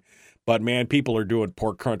fun. But man, people are doing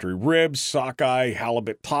pork country ribs, sockeye,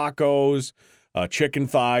 halibut tacos, chicken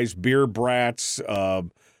thighs, beer brats,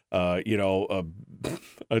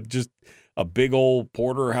 just a big old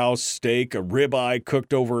porterhouse steak, a ribeye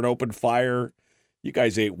cooked over an open fire. You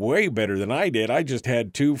guys ate way better than I did. I just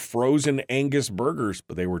had 2 frozen Angus burgers,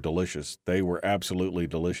 but they were delicious. They were absolutely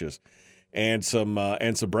delicious. And some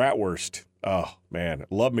bratwurst. Oh, man,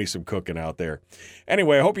 love me some cooking out there.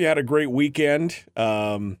 Anyway, I hope you had a great weekend.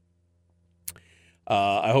 I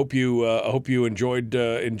hope you enjoyed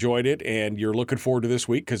it, and you're looking forward to this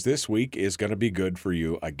week because this week is going to be good for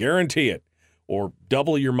you. I guarantee it, or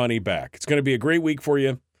double your money back. It's going to be a great week for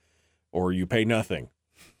you, or you pay nothing.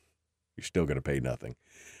 You're still going to pay nothing.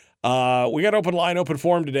 We got open line, open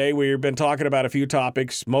forum today. We've been talking about a few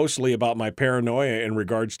topics, mostly about my paranoia in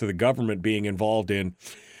regards to the government being involved in,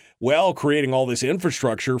 well, creating all this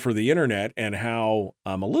infrastructure for the internet, and how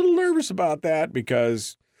I'm a little nervous about that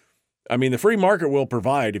because, I mean, the free market will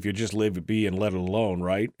provide if you just live, be, and let it alone,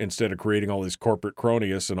 right? Instead of creating all this corporate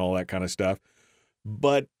cronyism and all that kind of stuff.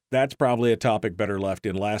 But that's probably a topic better left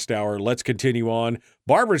in last hour. Let's continue on.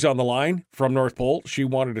 Barbara's on the line from North Pole. She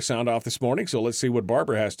wanted to sound off this morning, so let's see what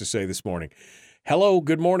Barbara has to say this morning. Hello,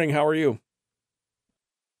 good morning. How are you?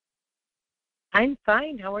 I'm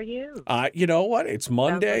fine. How are you? You know what? It's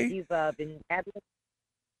Monday. Sounds like you've been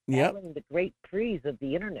battling the great freeze of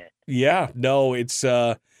the internet. Yeah, no, it's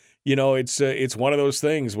it's one of those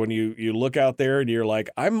things when you look out there and you're like,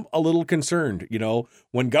 I'm a little concerned.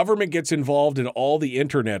 When government gets involved in all the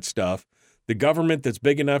internet stuff, the government that's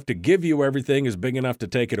big enough to give you everything is big enough to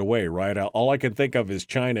take it away, right? All I can think of is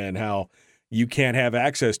China and how you can't have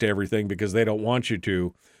access to everything because they don't want you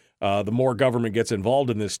to. The more government gets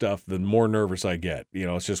involved in this stuff, the more nervous I get.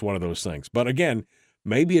 It's just one of those things. But again,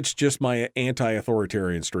 maybe it's just my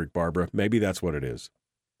anti-authoritarian streak, Barbara. Maybe that's what it is.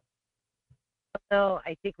 No,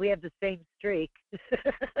 I think we have the same streak.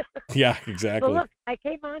 Yeah, exactly. Well, look, I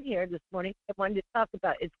came on here this morning. I wanted to talk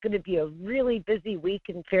about it's going to be a really busy week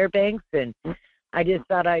in Fairbanks, and I just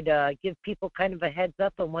thought I'd give people kind of a heads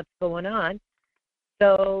up on what's going on.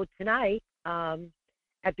 So tonight at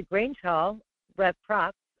the Grange Hall, Rep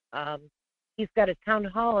Prox, he's got a town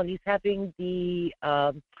hall, and he's having the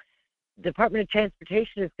Department of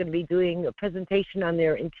Transportation is going to be doing a presentation on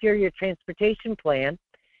their interior transportation plan.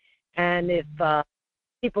 And if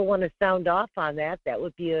people want to sound off on that, that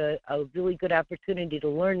would be a really good opportunity to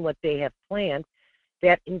learn what they have planned.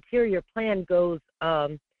 That interior plan goes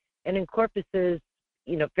and encompasses,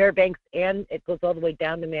 Fairbanks, and it goes all the way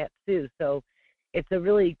down to Mat-Su. So it's a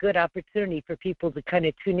really good opportunity for people to kind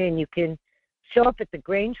of tune in. You can show up at the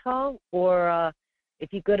Grange Hall, or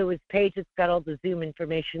if you go to his page, it's got all the Zoom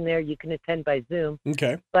information there. You can attend by Zoom.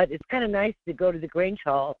 Okay. But it's kind of nice to go to the Grange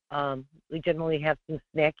Hall. We generally have some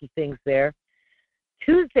snacky things there.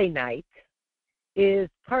 Tuesday night is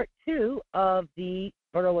part 2 of the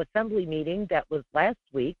Borough Assembly meeting that was last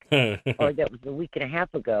week, or that was a week and a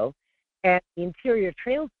half ago. And the Interior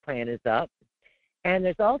Trails Plan is up. And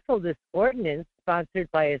there's also this ordinance sponsored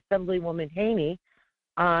by Assemblywoman Haney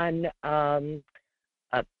on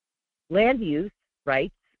land use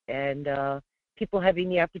rights and people having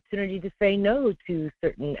the opportunity to say no to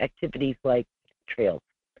certain activities like trails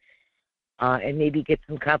and maybe get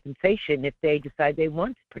some compensation if they decide they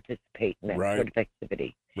want to participate in that sort of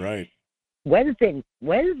activity. Right.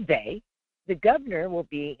 Wednesday, the governor will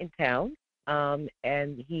be in town,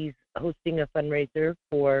 and he's hosting a fundraiser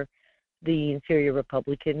for the Interior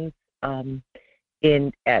Republicans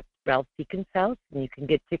at Ralph Deacon's house, and you can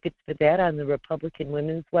get tickets for that on the Republican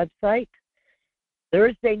Women's website.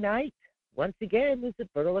 Thursday night, once again, is a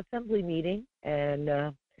Borough Assembly meeting, and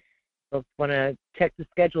folks want to check the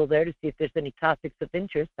schedule there to see if there's any topics of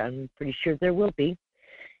interest, I'm pretty sure there will be.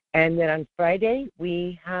 And then on Friday,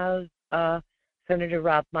 we have Senator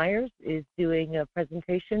Rob Myers is doing a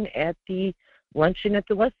presentation at the luncheon at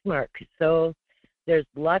the Westmark. So there's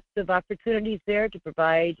lots of opportunities there to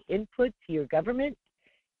provide input to your government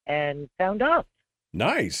and sound off.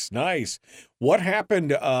 Nice. What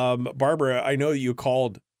happened, Barbara? I know you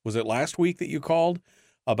called. Was it last week that you called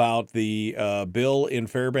about the bill in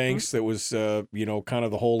Fairbanks that was, kind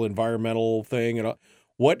of the whole environmental thing? And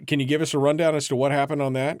what can you give us a rundown as to what happened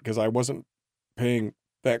on that? Because I wasn't paying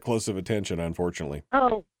that close of attention, unfortunately.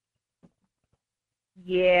 Oh,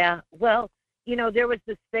 yeah. Well, there was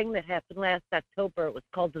this thing that happened last October. It was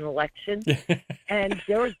called an election, and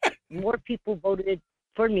there was more people voted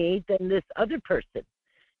for me than this other person.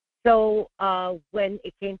 So when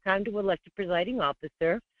it came time to elect a presiding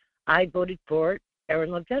officer, I voted for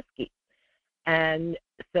Aaron Levjesky. And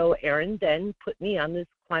so Aaron then put me on this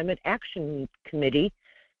climate action committee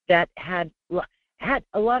that had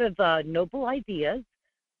a lot of noble ideas,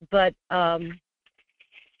 but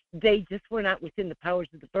they just were not within the powers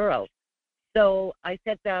of the borough. So I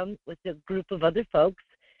sat down with a group of other folks,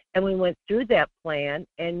 and we went through that plan,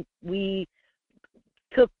 and we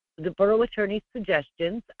took the borough attorney's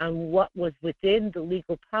suggestions on what was within the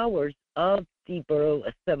legal powers of the borough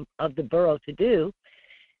to do,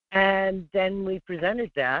 and then we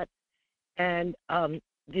presented that. And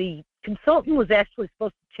the consultant was actually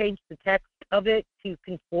supposed to change the text of it to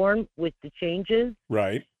conform with the changes,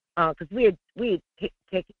 right? Because we had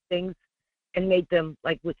taken things and made them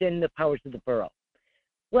like within the powers of the borough.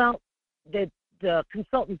 Well, the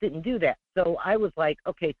consultant didn't do that. So I was like,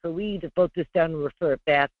 okay, so we either vote this down and refer it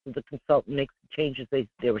back so the consultant makes the changes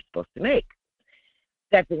they were supposed to make.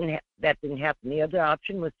 That didn't happen. The other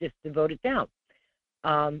option was just to vote it down.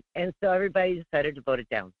 And so everybody decided to vote it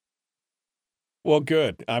down. Well,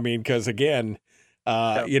 good. I mean, because again,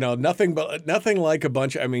 nothing like a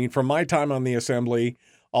bunch. I mean, from my time on the assembly,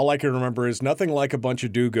 all I can remember is nothing like a bunch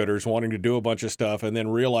of do-gooders wanting to do a bunch of stuff and then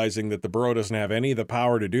realizing that the borough doesn't have any of the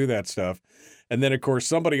power to do that stuff. And then, of course,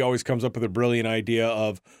 somebody always comes up with a brilliant idea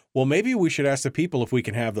of, well, maybe we should ask the people if we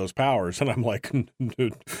can have those powers. And I'm like,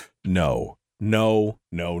 no more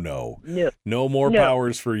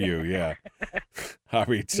powers for you. Yeah. I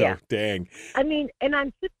mean, dang. I mean, and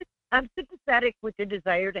I'm sympathetic with the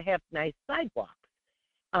desire to have nice sidewalks.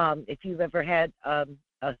 If you've ever had a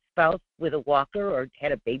spouse with a walker or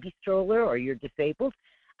had a baby stroller or you're disabled,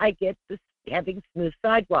 I get this having smooth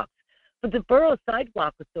sidewalks. But the Borough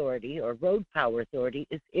Sidewalk Authority or Road Power Authority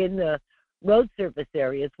is in the road service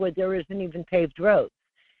areas where there isn't even paved roads.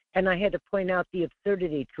 And I had to point out the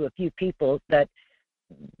absurdity to a few people that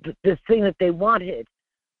the thing that they wanted,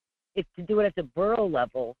 if to do it at the borough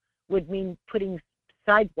level, would mean putting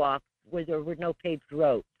sidewalks where there were no paved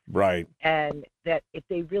roads. Right. And that if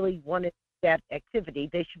they really wanted that activity,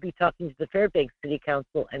 they should be talking to the Fairbanks City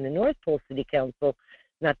Council and the North Pole City Council,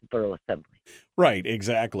 not the Borough Assembly. Right,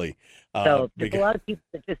 exactly. So there's a lot of people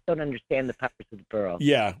that just don't understand the powers of the borough.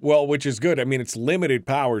 Yeah, well, which is good. I mean, it's limited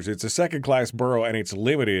powers. It's a second-class borough, and it's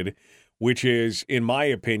limited, which is, in my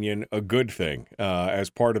opinion, a good thing. As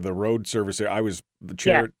part of the road service, I was the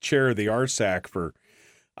chair of the RSAC for,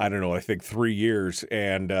 I don't know, I think 3 years,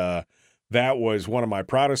 and that was one of my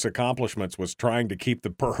proudest accomplishments, was trying to keep the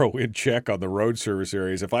borough in check on the road service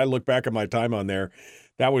areas. If I look back at my time on there,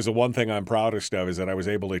 that was the one thing I'm proudest of, is that I was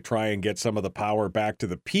able to try and get some of the power back to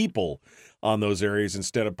the people on those areas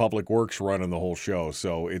instead of Public Works running the whole show.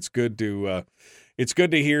 So it's good to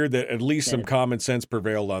hear that at least some common sense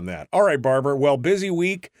prevailed on that. All right, Barbara. Well, busy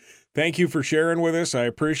week. Thank you for sharing with us. I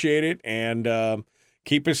appreciate it. And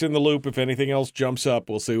keep us in the loop. If anything else jumps up,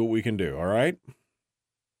 we'll see what we can do. All right?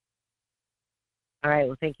 All right.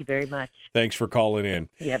 Well, thank you very much. Thanks for calling in.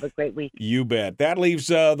 You have a great week. You bet. That leaves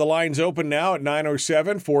the lines open now at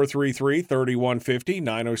 907-433-3150,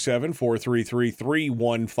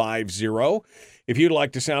 907-433-3150. If you'd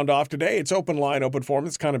like to sound off today, it's open line, open forum.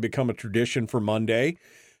 It's kind of become a tradition for Monday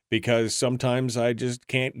because sometimes I just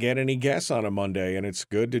can't get any guests on a Monday, and it's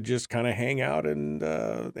good to just kind of hang out and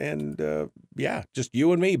just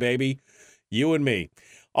you and me, baby. You and me.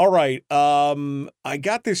 All right. I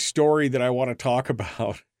got this story that I want to talk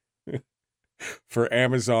about for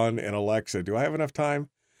Amazon and Alexa. Do I have enough time?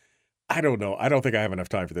 I don't know. I don't think I have enough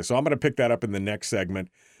time for this. So I'm going to pick that up in the next segment.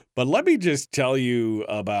 But let me just tell you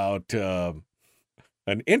about an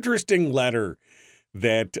interesting letter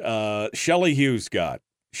that Shelley Hughes got.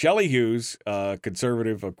 Shelley Hughes,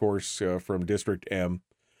 conservative, of course, from District M,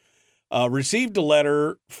 received a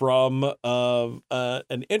letter from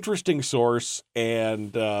an interesting source,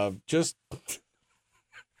 and just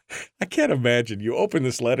I can't imagine. You open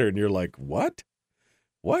this letter and you're like, what?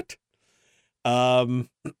 What?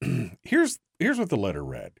 Here's what the letter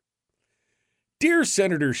read. Dear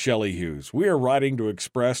Senator Shelley Hughes, we are writing to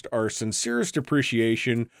express our sincerest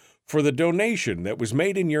appreciation for the donation that was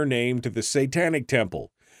made in your name to the Satanic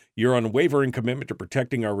Temple. Your unwavering commitment to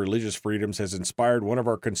protecting our religious freedoms has inspired one of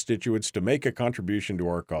our constituents to make a contribution to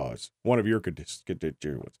our cause. One of your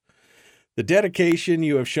constituents. The dedication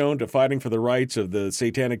you have shown to fighting for the rights of the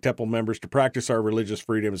Satanic Temple members to practice our religious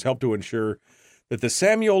freedoms help to ensure that the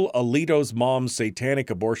Samuel Alito's Mom's Satanic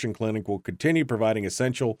Abortion Clinic will continue providing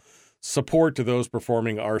essential support to those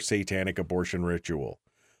performing our satanic abortion ritual.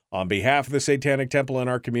 On behalf of the Satanic Temple and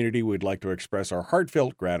our community, we'd like to express our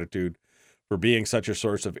heartfelt gratitude for being such a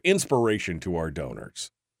source of inspiration to our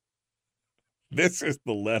donors. This is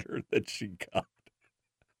the letter that she got.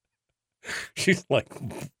 She's like,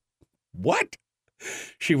 what?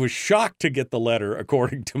 She was shocked to get the letter,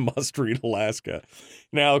 according to Must Read Alaska.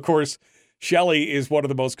 Now, of course, Shelley is one of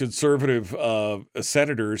the most conservative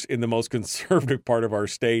senators in the most conservative part of our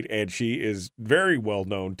state, and she is very well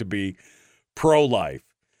known to be pro-life.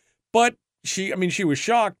 But she was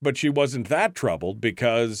shocked, but she wasn't that troubled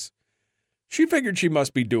because she figured she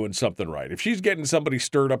must be doing something right. If she's getting somebody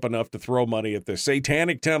stirred up enough to throw money at the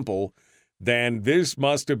Satanic Temple, then this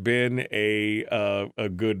must have been a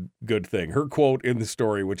good thing. Her quote in the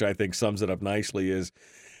story, which I think sums it up nicely, is,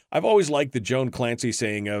 I've always liked the Joan Clancy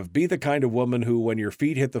saying of, be the kind of woman who, when your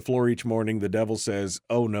feet hit the floor each morning, the devil says,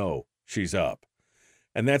 oh no, she's up.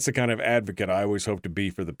 And that's the kind of advocate I always hope to be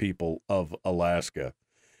for the people of Alaska.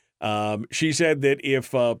 She said that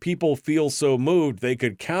if people feel so moved, they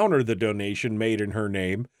could counter the donation made in her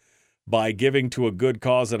name by giving to a good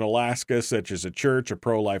cause in Alaska, such as a church, a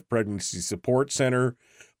pro-life pregnancy support center,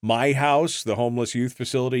 My House, the homeless youth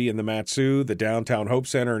facility in the Mat-Su, the Downtown Hope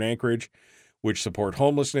Center in Anchorage, which support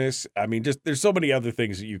homelessness. I mean, just there's so many other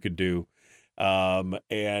things that you could do,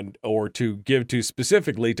 or to give to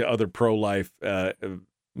specifically to other pro-life,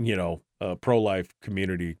 pro-life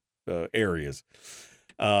community areas.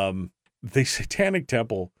 The Satanic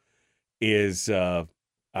Temple is,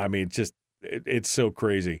 it's so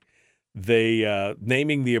crazy. They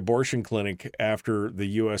naming the abortion clinic after the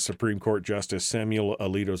U.S. Supreme Court Justice Samuel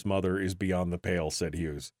Alito's mother is beyond the pale, said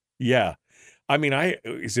Hughes. Yeah. I mean,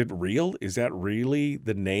 is it real? Is that really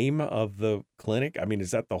the name of the clinic? I mean,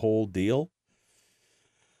 is that the whole deal?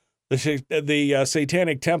 The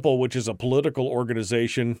Satanic Temple, which is a political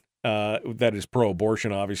organization that is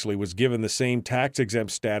pro-abortion, obviously, was given the same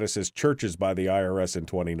tax-exempt status as churches by the IRS in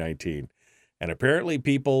 2019. And apparently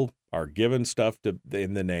people are given stuff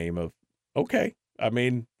in the name of, okay, I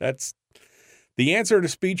mean, that's the answer to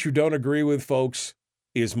speech you don't agree with, folks,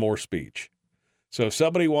 is more speech. So if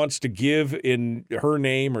somebody wants to give in her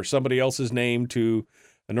name or somebody else's name to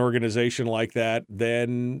an organization like that,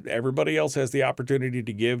 then everybody else has the opportunity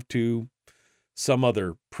to give to some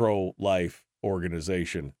other pro-life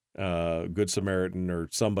organization, Good Samaritan or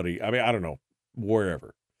somebody. I mean, I don't know,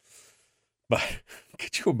 wherever. But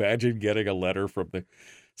could you imagine getting a letter from the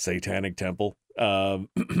Satanic Temple?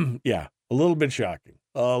 Yeah, a little bit shocking.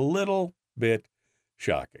 A little bit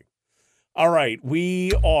shocking. All right,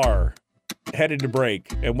 we are headed to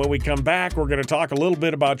break. And when we come back, we're going to talk a little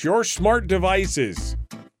bit about your smart devices.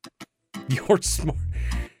 Your smart...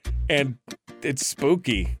 And it's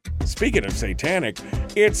spooky. Speaking of satanic,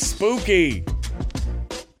 it's spooky.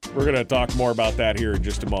 We're going to talk more about that here in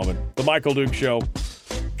just a moment. The Michael Duke Show.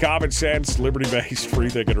 Common sense, liberty-based,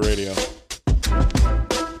 free-thinking radio.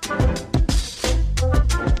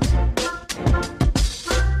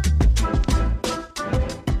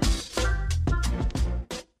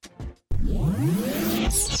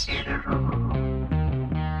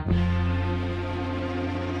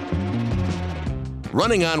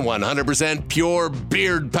 Running on 100% pure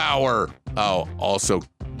beard power. Oh, also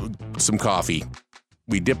some coffee.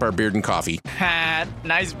 We dip our beard in coffee. Ha,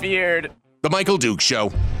 nice beard. The Michael Duke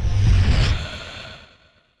Show.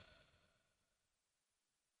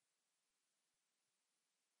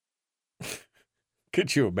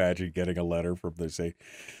 Could you imagine getting a letter from the say,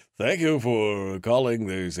 thank you for calling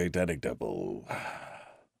the Satanic Temple.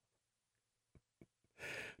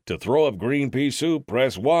 To throw up green pea soup,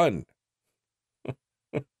 press 1.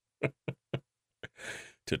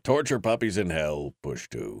 To torture puppies in hell, push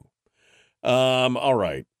 2. All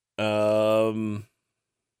right. Going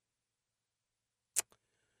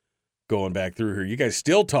back through here. You guys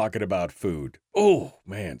still talking about food. Oh,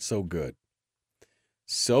 man, so good.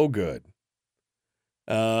 So good.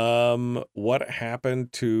 What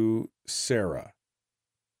happened to Sarah?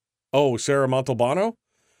 Oh, Sarah Montalbano?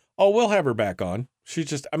 Oh, we'll have her back on. She's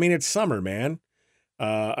just, I mean, it's summer, man.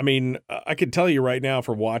 I mean, I can tell you right now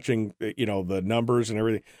from watching, the numbers and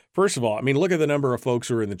everything. First of all, I mean, look at the number of folks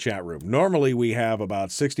who are in the chat room. Normally, we have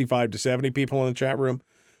about 65 to 70 people in the chat room.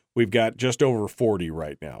 We've got just over 40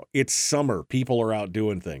 right now. It's summer. People are out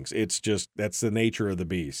doing things. It's just, that's the nature of the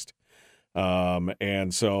beast.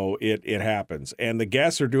 And so it happens. And the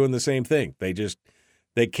guests are doing the same thing.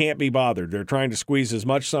 They can't be bothered. They're trying to squeeze as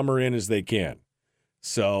much summer in as they can.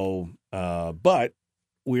 So, but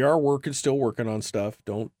we are still working on stuff.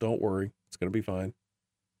 Don't worry. It's going to be fine.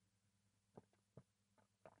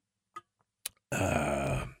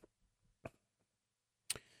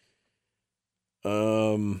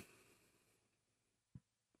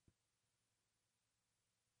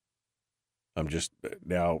 I'm just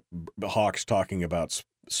now Hawk's talking about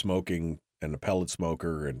smoking and a pellet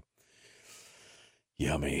smoker and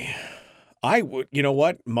yummy. I would, you know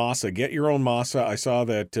what? Masa, get your own masa. I saw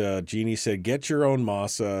that Jeannie said, get your own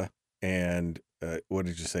masa. And what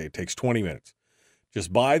did you say? It takes 20 minutes.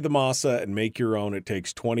 Just buy the masa and make your own. It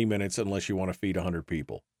takes 20 minutes unless you want to feed 100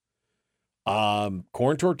 people.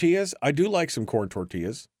 Corn tortillas. I do like some corn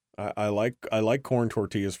tortillas. I like corn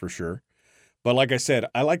tortillas for sure. But like I said,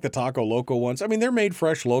 I like the Taco Loco ones. I mean, they're made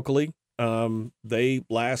fresh locally. They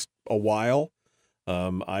last a while.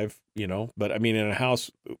 But I mean, in a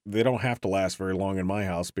house, they don't have to last very long in my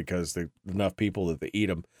house because there's enough people that they eat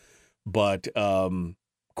them. But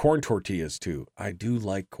corn tortillas too. I do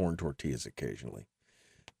like corn tortillas occasionally.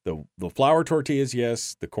 The flour tortillas,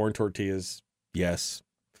 yes. The corn tortillas, yes.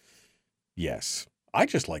 Yes. I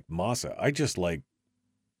just like masa. I just like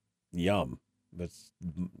yum. That's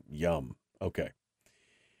yum. Okay.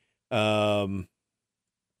 I'm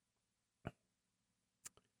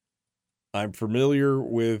familiar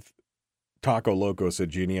with Taco Loco, said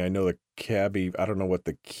Jeannie. I know the cabbie. I don't know what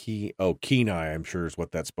the Kenai, I'm sure is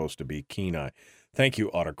what that's supposed to be. Kenai. Thank you,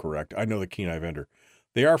 autocorrect. I know the Kenai vendor.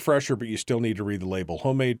 They are fresher, but you still need to read the label.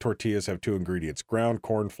 Homemade tortillas have 2 ingredients, ground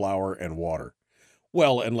corn flour and water.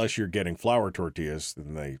 Well, unless you're getting flour tortillas,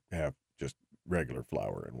 then they have just regular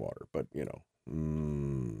flour and water. But, can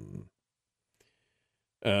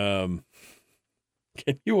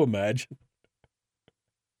you imagine?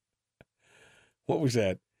 What was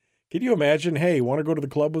that? Can you imagine, hey, want to go to the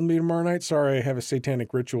club with me tomorrow night? Sorry, I have a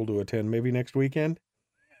satanic ritual to attend. Maybe next weekend?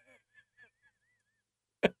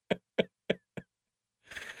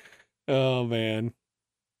 Oh, man.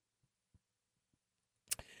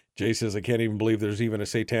 Jay says, I can't even believe there's even a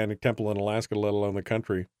satanic temple in Alaska, let alone the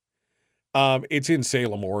country. It's in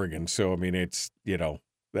Salem, Oregon. So, I mean, it's,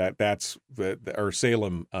 that's or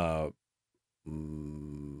Salem,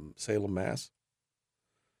 Salem,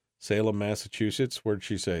 Massachusetts. Where'd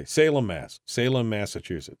she say? Salem,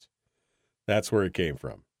 Massachusetts. That's where it came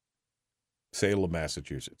from. Salem,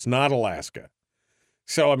 Massachusetts, not Alaska.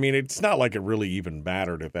 So, I mean, it's not like it really even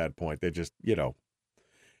mattered at that point. They just,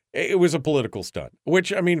 it was a political stunt,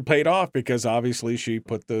 which, I mean, paid off because obviously she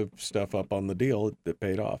put the stuff up on the deal that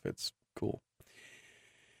paid off. It's cool.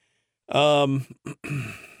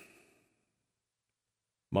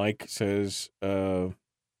 Mike says, I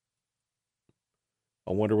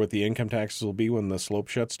wonder what the income taxes will be when the slope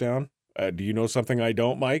shuts down. Do you know something I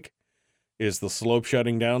don't, Mike? Is the slope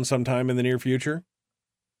shutting down sometime in the near future?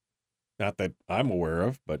 Not that I'm aware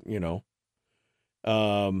of, but,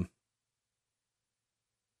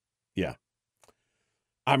 yeah.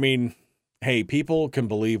 I mean, hey, people can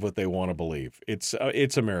believe what they want to believe. It's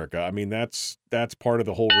America. I mean, that's part of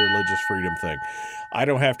the whole religious freedom thing. I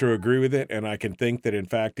don't have to agree with it, and I can think that, in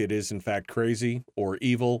fact, it is, in fact, crazy or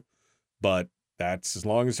evil, but that's as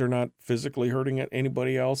long as they're not physically hurting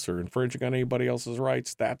anybody else or infringing on anybody else's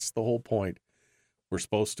rights, that's the whole point. We're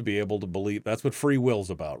supposed to be able to believe. That's what free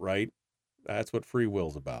will's about, right? That's what free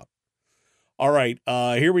will's about. All right,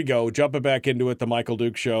 here we go. Jumping back into it, the Michael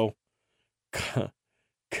Duke Show.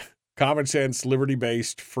 Common sense,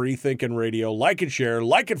 liberty-based, free-thinking radio. Like and share,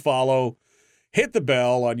 like and follow. Hit the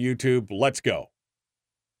bell on YouTube. Let's go.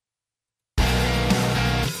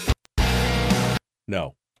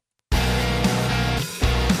 No.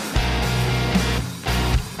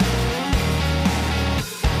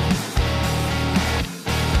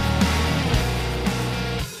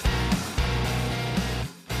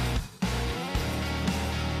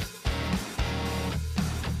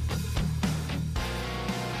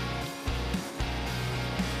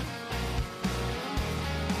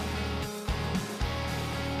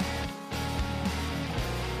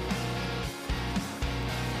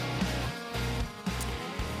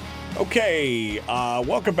 Okay,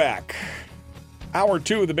 welcome back. Hour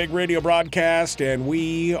 2 of the big radio broadcast, and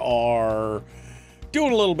we are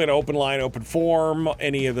doing a little bit of open line, open forum,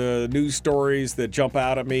 any of the news stories that jump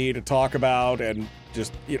out at me to talk about. And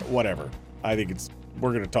just, whatever. I think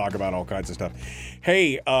we're going to talk about all kinds of stuff.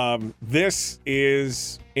 Hey, this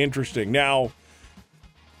is interesting. Now,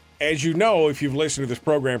 as you know, if you've listened to this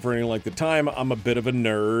program for any length of time, I'm a bit of a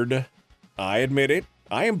nerd. I admit it.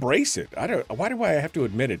 I embrace it. Why do I have to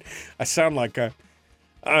admit it? I sound like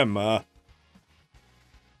I'm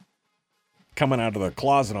coming out of the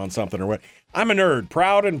closet on something or what. I'm a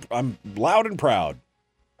nerd, I'm loud and proud.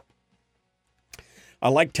 I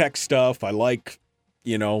like tech stuff. I like,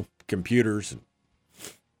 computers and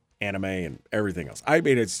anime and everything else. I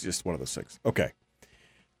mean, it's just one of those things. Okay.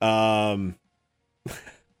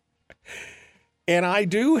 And I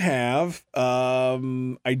do have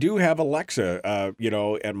Alexa,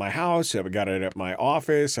 at my house. I've got it at my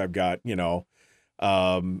office. I've got,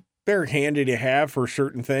 they're handy to have for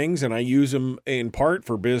certain things, and I use them in part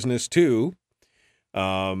for business too.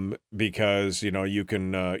 Because, you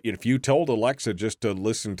can, if you told Alexa just to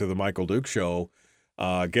listen to the Michael Duke Show,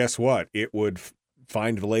 guess what? It would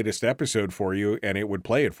find the latest episode for you, and it would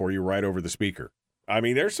play it for you right over the speaker. I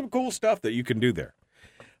mean, there's some cool stuff that you can do there.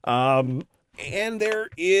 And there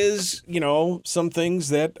is, some things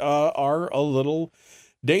that are a little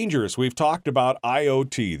dangerous. We've talked about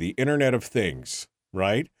IoT, the Internet of Things,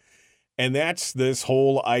 right? And that's this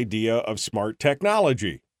whole idea of smart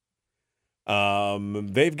technology.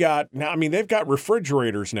 They've got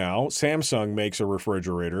refrigerators now. Samsung makes a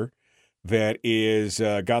refrigerator that is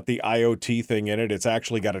got the IoT thing in it. It's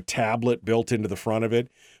actually got a tablet built into the front of it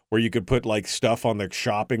where you could put like stuff on the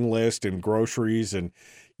shopping list and groceries, and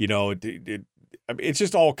it's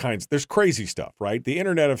just all kinds. There's crazy stuff, right? The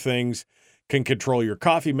Internet of Things can control your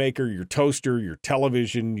coffee maker, your toaster, your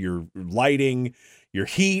television, your lighting, your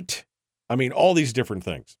heat. I mean, all these different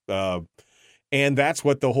things. And that's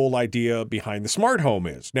what the whole idea behind the smart home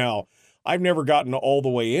is. Now, I've never gotten all the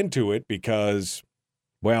way into it because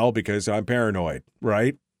I'm paranoid,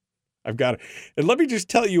 right? And let me just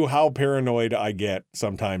tell you how paranoid I get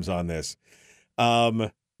sometimes on this.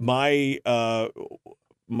 The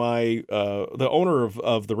owner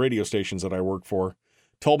of the radio stations that I work for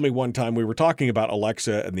told me one time, we were talking about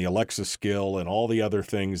Alexa and the Alexa skill and all the other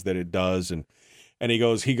things that it does. And he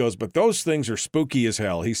goes, but those things are spooky as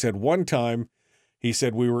hell. He said one time,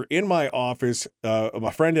 we were in my office,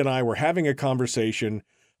 my friend and I were having a conversation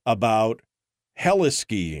about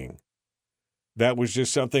heliskiing. That was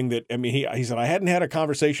just something that, he said, I hadn't had a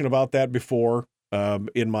conversation about that before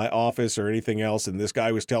in my office or anything else. And this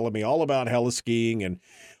guy was telling me all about heliskiing and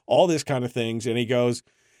all this kind of things. And he goes,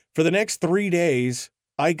 for the next 3 days,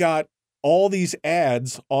 I got all these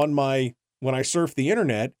ads when I surfed the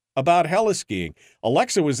internet about heliskiing.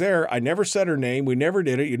 Alexa was there. I never said her name. We never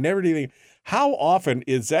did it. You never did anything. How often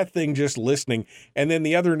is that thing just listening? And then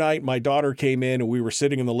the other night, my daughter came in and we were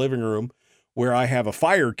sitting in the living room where I have a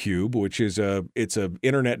Fire Cube, which is it's an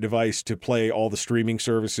internet device to play all the streaming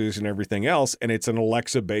services and everything else. And it's an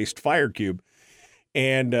Alexa-based Fire Cube.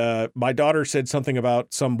 And my daughter said something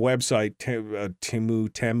about some website,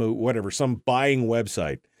 Temu, whatever, some buying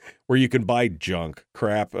website where you can buy junk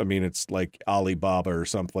crap. I mean, it's like Alibaba or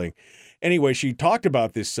something. Anyway, she talked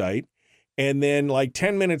about this site. And then like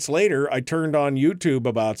 10 minutes later, I turned on YouTube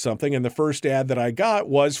about something. And the first ad that I got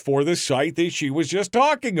was for the site that she was just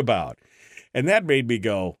talking about. And that made me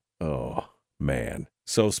go, oh, man,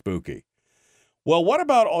 so spooky. Well, what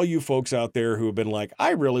about all you folks out there who have been like, I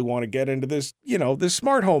really want to get into this, this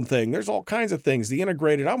smart home thing. There's all kinds of things. The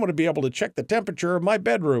integrated, I want to be able to check the temperature of my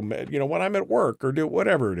bedroom, when I'm at work or do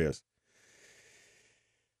whatever it is.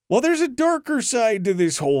 Well, there's a darker side to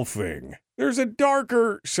this whole thing. There's a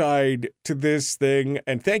darker side to this thing.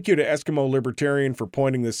 And thank you to Eskimo Libertarian for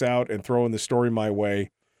pointing this out and throwing the story my way.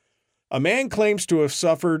 A man claims to have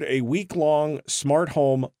suffered a week-long smart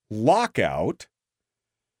home lockout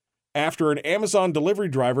after an Amazon delivery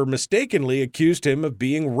driver mistakenly accused him of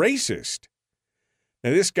being racist.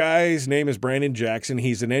 Now, this guy's name is Brandon Jackson.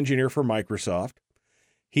 He's an engineer for Microsoft.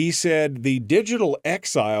 He said the digital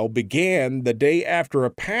exile began the day after a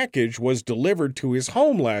package was delivered to his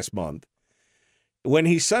home last month, when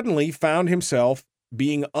he suddenly found himself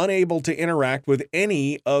being unable to interact with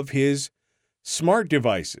any of his smart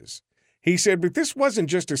devices. He said, but this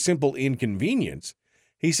wasn't just a simple inconvenience.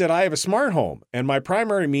 He said, I have a smart home, and my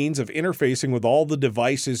primary means of interfacing with all the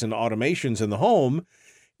devices and automations in the home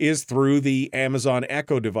is through the Amazon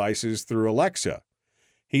Echo devices through Alexa.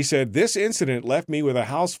 He said, this incident left me with a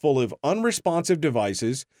house full of unresponsive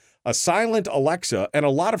devices, a silent Alexa, and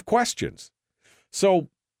a lot of questions. So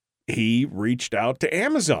he reached out to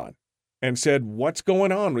Amazon and said, what's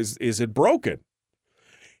going on? Is it broken?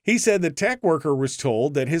 He said the tech worker was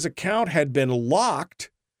told that his account had been locked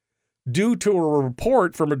due to a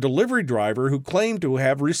report from a delivery driver who claimed to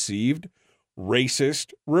have received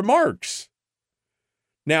racist remarks.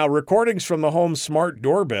 Now, recordings from the home's smart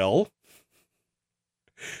doorbell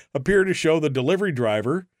appear to show the delivery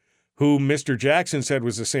driver, who Mr. Jackson said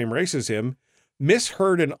was the same race as him,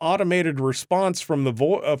 misheard an automated response from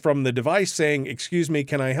the device saying, "Excuse me,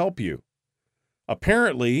 can I help you?"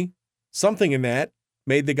 Apparently, something in that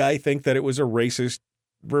made the guy think that it was a racist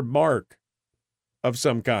remark of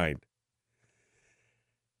some kind.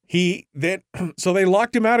 So they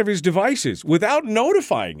locked him out of his devices without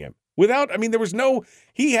notifying him.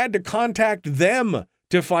 He had to contact them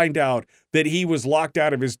to find out that he was locked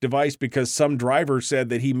out of his device because some driver said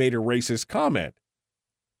that he made a racist comment.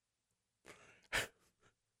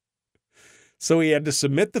 So he had to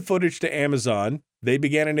submit the footage to Amazon. They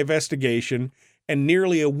began an investigation, and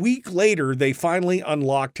nearly a week later, they finally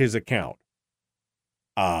unlocked his account.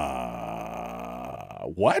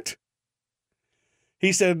 What?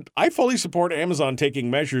 He said, "I fully support Amazon taking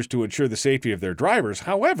measures to ensure the safety of their drivers.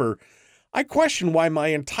 However, I question why my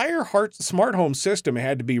entire smart home system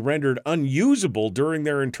had to be rendered unusable during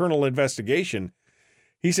their internal investigation."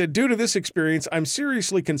 He said, "Due to this experience, I'm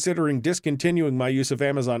seriously considering discontinuing my use of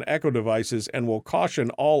Amazon Echo devices and will caution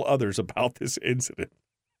all others about this incident."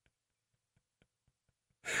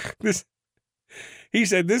 He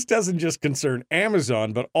said, "This doesn't just concern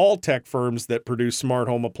Amazon, but all tech firms that produce smart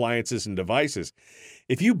home appliances and devices.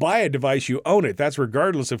 If you buy a device, you own it. That's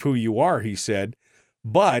regardless of who you are," he said.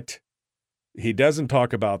 But he doesn't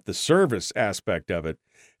talk about the service aspect of it.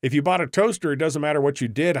 If you bought a toaster, it doesn't matter what you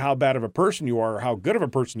did, how bad of a person you are, or how good of a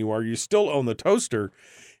person you are, you still own the toaster.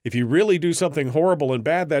 If you really do something horrible and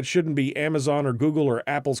bad, that shouldn't be Amazon or Google or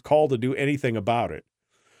Apple's call to do anything about it.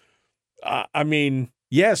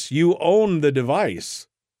 Yes, you own the device,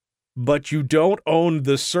 but you don't own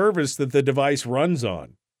the service that the device runs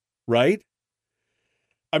on, right?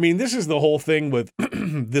 This is the whole thing with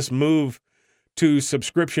this move to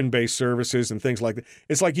subscription-based services and things like that.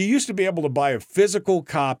 It's like you used to be able to buy a physical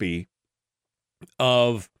copy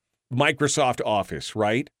of Microsoft Office,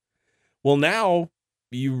 right? Well, now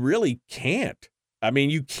you really can't.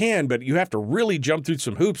 You can, but you have to really jump through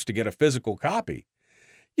some hoops to get a physical copy.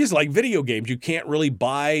 It's like video games. You can't really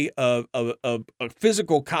buy a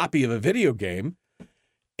physical copy of a video game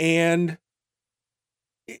and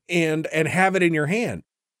have it in your hand.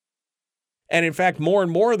 And in fact, more and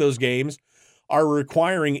more of those games are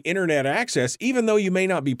requiring internet access, even though you may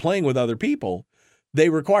not be playing with other people. They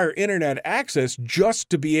require internet access just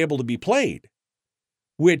to be able to be played,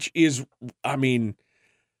 which is, what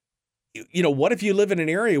if you live in an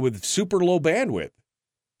area with super low bandwidth?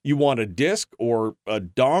 You want a disk or a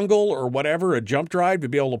dongle or whatever, a jump drive to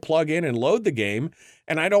be able to plug in and load the game.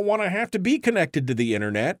 And I don't want to have to be connected to the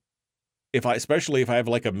internet. Especially if I have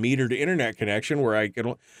like a metered internet connection where I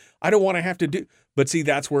don't want to have to do, but see,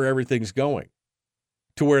 that's where everything's going,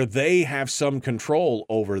 to where they have some control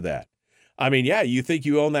over that. You think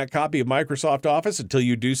you own that copy of Microsoft Office until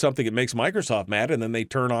you do something that makes Microsoft mad and then they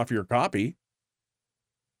turn off your copy.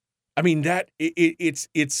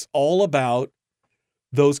 It's all about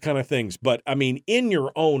those kind of things. But in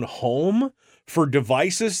your own home, for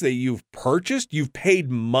devices that you've purchased, you've paid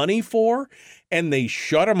money for, and they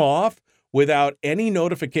shut them off without any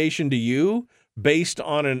notification to you based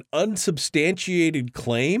on an unsubstantiated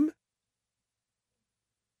claim?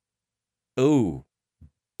 Ooh,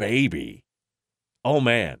 baby. Oh,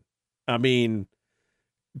 man.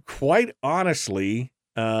 Quite honestly,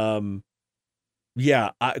 quite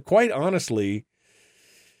honestly,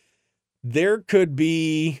 there could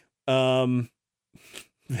be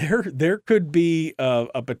there could be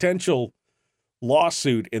a potential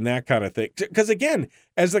lawsuit in that kind of thing. Because again,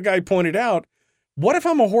 as the guy pointed out, what if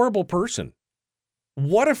I'm a horrible person?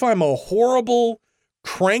 What if I'm a horrible,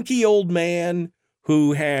 cranky old man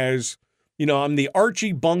who has, I'm the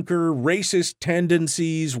Archie Bunker, racist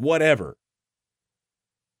tendencies, whatever.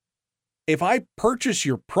 If I purchase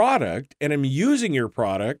your product and am using your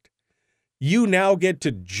product, you now get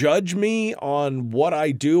to judge me on what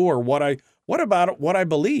I do or what about what I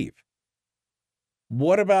believe?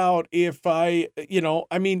 What about if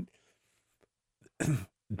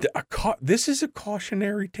this is a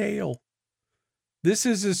cautionary tale. This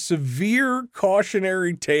is a severe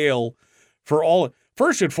cautionary tale for all.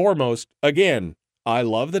 First and foremost, again, I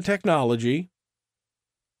love the technology,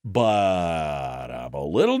 but I'm a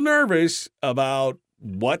little nervous about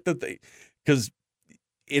what because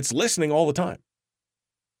it's listening all the time.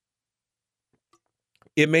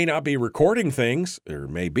 It may not be recording things, or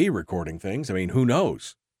may be recording things. Who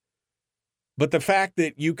knows? But the fact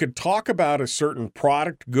that you could talk about a certain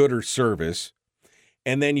product, good, or service,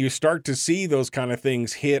 And then you start to see those kind of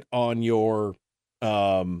things hit on your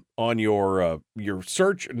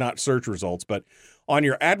search, not search results, but on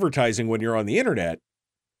your advertising when you're on the internet.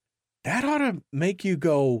 That ought to make you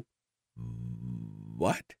go,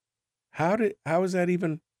 what? How is that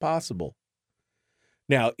even possible?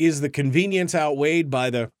 Now, is the convenience outweighed by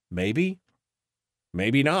the maybe?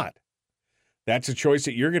 Maybe not. That's a choice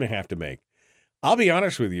that you're going to have to make. I'll be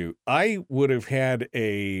honest with you. I would have had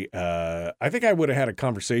I think I would have had a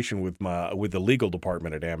conversation with the legal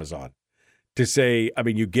department at Amazon to say, I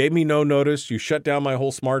mean, you gave me no notice. You shut down my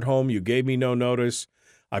whole smart home. You gave me no notice.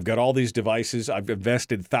 I've got all these devices. I've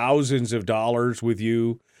invested thousands of dollars with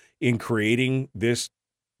you in creating this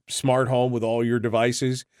smart home with all your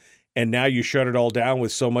devices. And now you shut it all down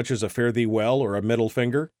with so much as a fare thee well or a middle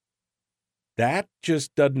finger. That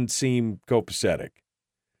just doesn't seem copacetic.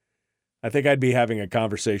 I think I'd be having a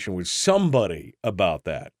conversation with somebody about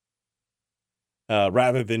that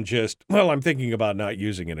rather than just, well, I'm thinking about not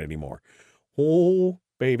using it anymore. Oh,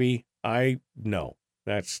 baby, no,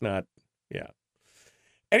 that's not, yeah.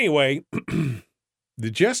 Anyway,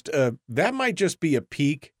 that might just be a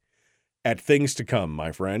peek at things to come,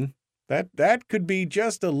 my friend. That could be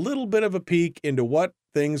just a little bit of a peek into what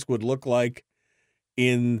things would look like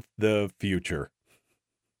in the future.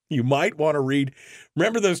 You might want to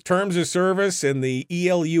remember those terms of service and the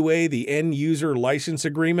ELUA, the end user license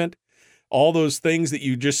agreement, all those things that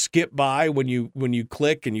you just skip by when you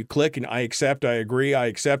click and I accept, I agree, I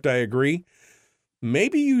accept, I agree.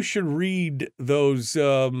 Maybe you should read those.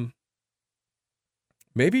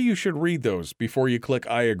 Maybe you should read those before you click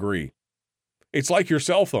I agree. It's like your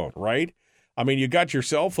cell phone, right? I mean, you got your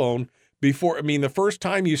cell phone the first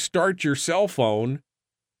time you start your cell phone,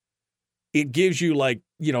 it gives you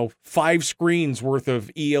 5 screens worth of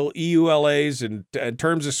EULAs and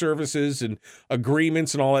terms of services and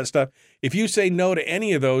agreements and all that stuff. If you say no to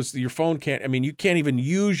any of those, your phone you can't even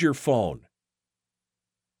use your phone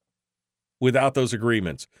without those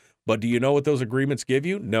agreements. But do you know what those agreements give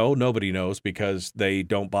you? No, nobody knows because they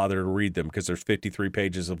don't bother to read them because there's 53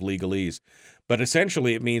 pages of legalese. But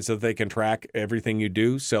essentially it means that they can track everything you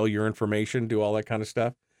do, sell your information, do all that kind of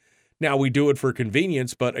stuff. Now we do it for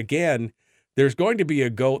convenience, but again, there's going to be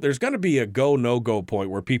a go, no-go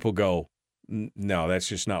point where people go, no, that's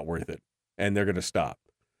just not worth it. And they're going to stop.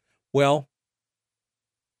 Well,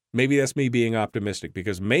 maybe that's me being optimistic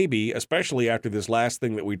because maybe, especially after this last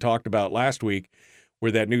thing that we talked about last week,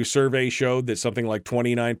 where that new survey showed that something like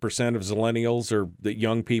 29% of Zillennials or the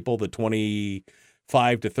young people, the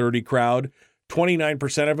 25 to 30 crowd,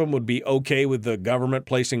 29% of them would be okay with the government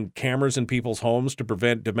placing cameras in people's homes to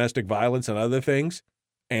prevent domestic violence and other things.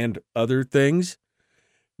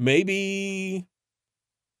 Maybe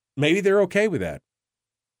they're okay with that.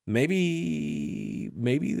 Maybe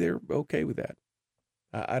they're okay with that.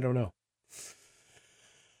 I don't know.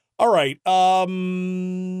 All right.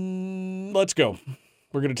 Let's go.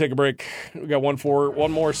 We're going to take a break. We got one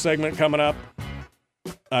more segment coming up.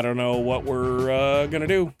 I don't know what we're going to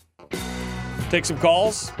do. Take some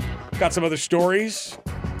calls. Got some other stories.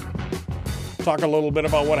 Talk a little bit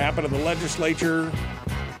about what happened in the legislature.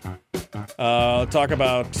 Talk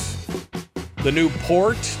about the new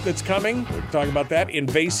port that's coming. We're talking about that.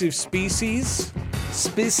 Invasive species.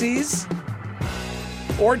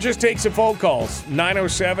 Or just take some phone calls.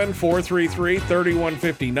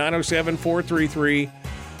 907-433-3150.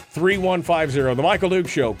 907-433-3150. The Michael Duke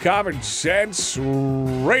Show. Common Sense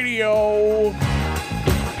Radio.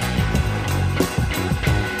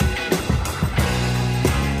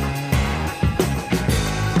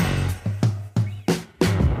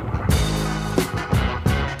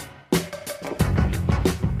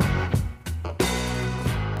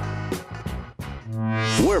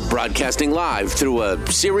 We're broadcasting live through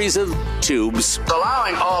a series of tubes.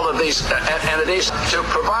 Allowing all of these entities to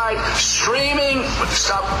provide streaming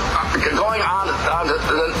stuff going on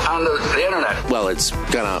the internet. Well, it's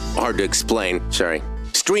kind of hard to explain. Sorry.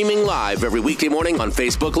 Streaming live every weekday morning on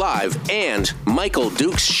Facebook Live and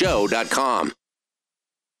MichaelDukesShow.com.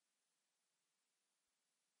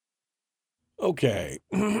 Okay.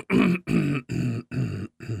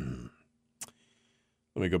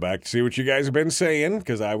 Let me go back to see what you guys have been saying,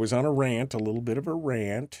 because I was on a little bit of a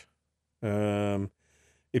rant.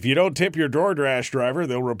 If you don't tip your DoorDash driver,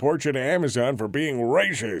 they'll report you to Amazon for being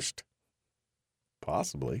racist.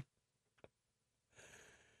 Possibly.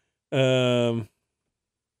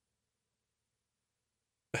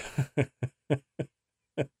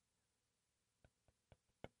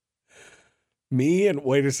 Me and,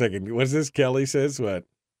 wait a second, what's this Kelly says? What?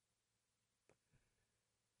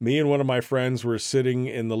 Me and one of my friends were sitting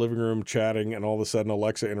in the living room chatting, and all of a sudden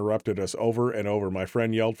Alexa interrupted us over and over. My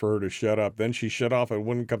friend yelled for her to shut up. Then she shut off and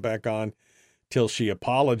wouldn't come back on till she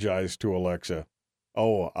apologized to Alexa.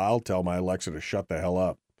 Oh, I'll tell my Alexa to shut the hell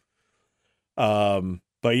up.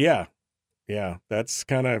 But yeah, it's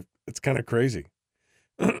kind of crazy.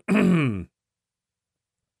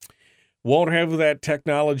 Won't have that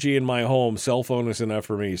technology in my home. Cell phone is enough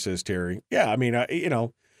for me, says Terry. Yeah, I mean,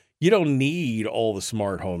 you don't need all the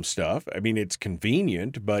smart home stuff. I mean, it's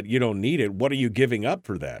convenient, but you don't need it. What are you giving up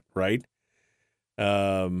for that, right?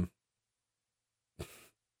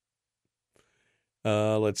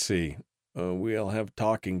 Let's see. We'll have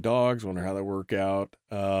talking dogs. Wonder how that work out.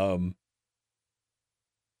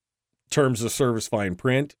 Terms of service fine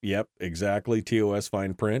print. Yep, exactly. TOS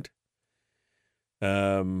fine print.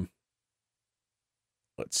 Let's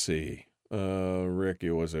see. Rick,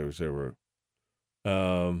 it was over.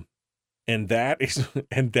 And that is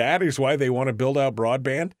why they want to build out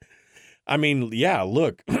broadband. I mean, yeah,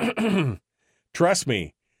 look, trust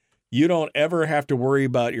me, you don't ever have to worry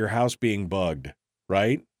about your house being bugged,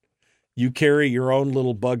 right? You carry your own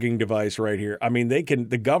little bugging device right here. I mean,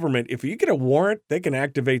 the government, if you get a warrant, they can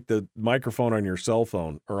activate the microphone on your cell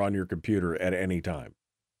phone or on your computer at any time.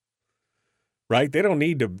 Right? They don't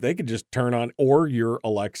need to, they could just turn on, or your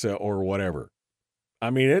Alexa or whatever. I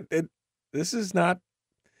mean, this is not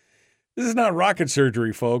rocket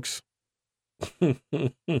surgery, folks.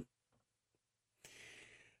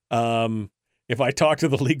 If I talk to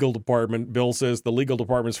the legal department, Bill says the legal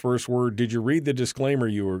department's first word, did you read the disclaimer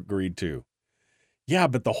you agreed to? Yeah,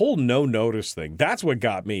 but the whole no notice thing, that's what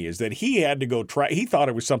got me, is that he had to go he thought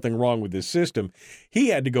it was something wrong with this system. He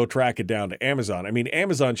had to go track it down to Amazon. I mean,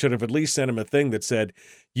 Amazon should have at least sent him a thing that said,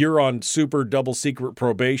 you're on super double secret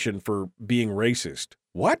probation for being racist.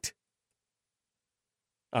 What?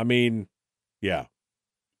 I mean, yeah.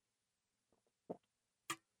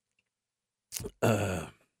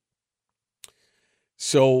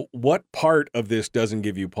 So what part of this doesn't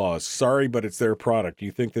give you pause? Sorry, but it's their product.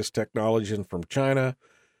 You think this technology is from China?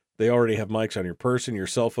 They already have mics on your person. Your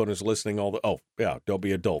cell phone is listening all the... Oh, yeah, don't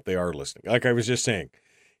be adult. They are listening. Like I was just saying.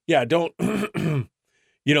 Yeah, don't...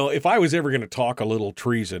 if I was ever going to talk a little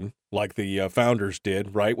treason, like the founders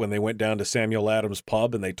did, right, when they went down to Samuel Adams'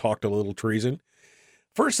 pub and they talked a little treason,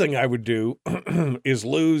 first thing I would do is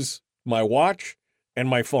lose my watch and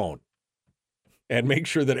my phone. And make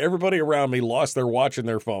sure that everybody around me lost their watch and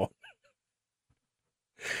their phone.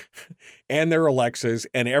 And their Alexas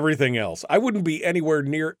and everything else. I wouldn't be anywhere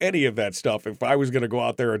near any of that stuff if I was going to go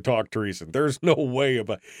out there and talk treason. There's no way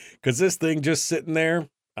about it. Because this thing just sitting there,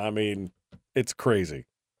 I mean, it's crazy.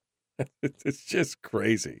 It's just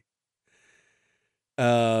crazy.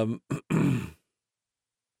 That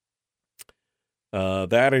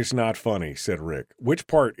is not funny, said Rick. Which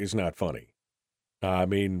part is not funny? I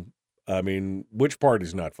mean, which part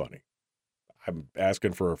is not funny? I'm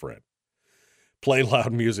asking for a friend. Play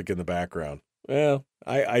loud music in the background. Well,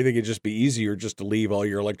 I think it'd just be easier just to leave all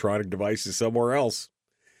your electronic devices somewhere else.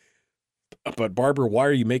 But Barbara, why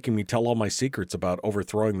are you making me tell all my secrets about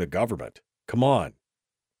overthrowing the government? Come on.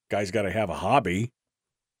 Guy's got to have a hobby.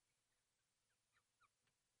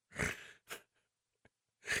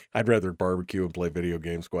 I'd rather barbecue and play video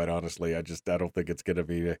games, quite honestly. I don't think it's going to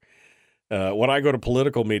be... when I go to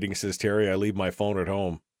political meetings, says Terry, I leave my phone at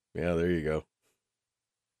home. Yeah, there you go.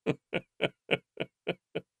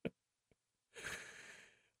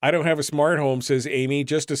 I don't have a smart home, says Amy,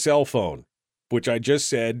 just a cell phone, which I just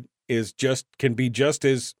said can be just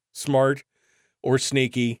as smart or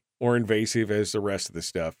sneaky or invasive as the rest of the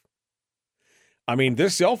stuff. I mean,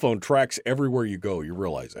 this cell phone tracks everywhere you go. You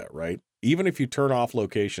realize that, right? Even if you turn off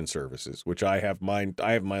location services, which I have my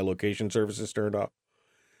location services turned off.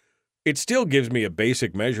 It still gives me a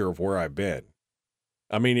basic measure of where I've been.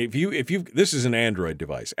 I mean, this is an Android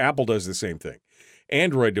device. Apple does the same thing.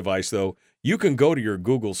 Android device, though, you can go to your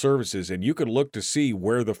Google services and you can look to see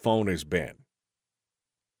where the phone has been.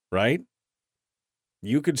 Right?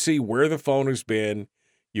 You can see where the phone has been.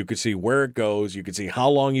 You can see where it goes. You can see how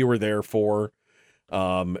long you were there for.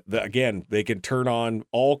 Again, they can turn on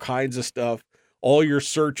all kinds of stuff. All your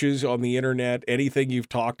searches on the internet, anything you've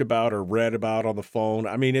talked about or read about on the phone.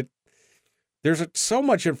 I mean, there's so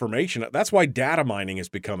much information. That's why data mining has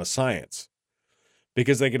become a science,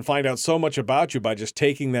 because they can find out so much about you by just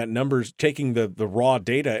taking the raw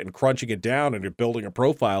data and crunching it down and building a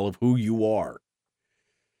profile of who you are.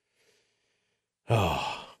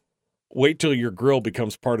 Oh, wait till your grill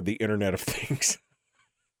becomes part of the Internet of Things.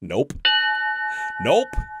 Nope,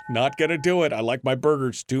 not going to do it. I like my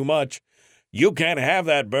burgers too much. You can't have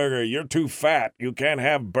that burger. You're too fat. You can't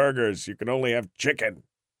have burgers. You can only have chicken.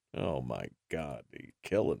 Oh, my God. You're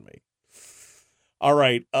killing me. All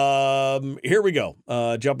right. Here we go.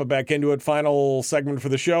 Jumping back into it. Final segment for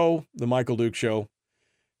the show, The Michael Duke Show.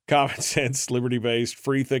 Common sense, liberty-based,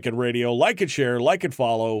 free thinking radio. Like it, share, like it,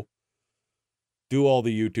 follow. Do all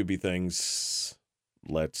the YouTube-y things.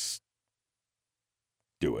 Let's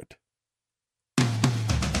do it.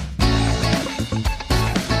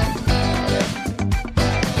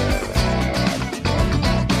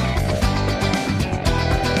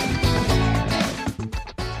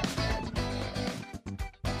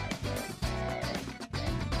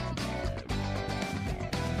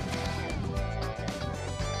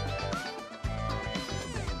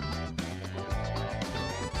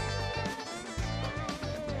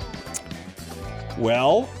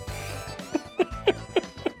 Well,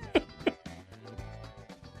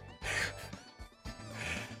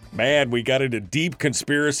 man, we got into deep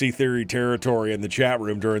conspiracy theory territory in the chat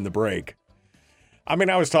room during the break. I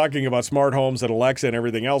mean, I was talking about smart homes and Alexa and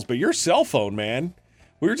everything else, but your cell phone, man.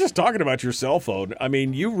 We were just talking about your cell phone. I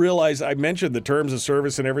mean, you realize I mentioned the terms of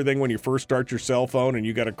service and everything when you first start your cell phone and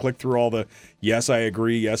you got to click through all the yes, I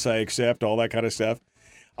agree, yes, I accept, all that kind of stuff.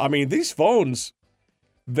 I mean, these phones,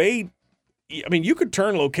 you could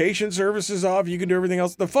turn location services off. You can do everything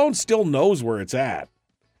else. The phone still knows where it's at,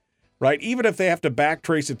 right? Even if they have to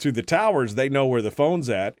backtrace it through the towers, they know where the phone's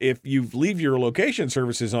at. If you leave your location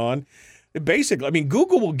services on, basically,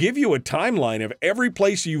 Google will give you a timeline of every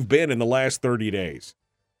place you've been in the last 30 days.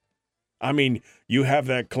 I mean, you have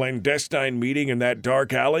that clandestine meeting in that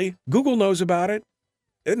dark alley. Google knows about it.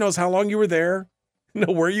 It knows how long you were there,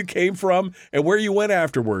 where you came from, and where you went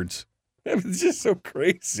afterwards. It's just so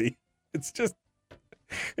crazy. It's just,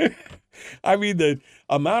 the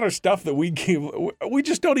amount of stuff that we give, we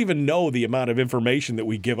just don't even know the amount of information that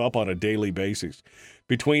we give up on a daily basis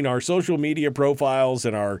between our social media profiles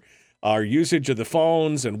and our usage of the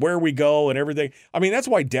phones and where we go and everything. That's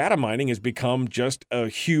why data mining has become just a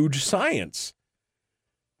huge science.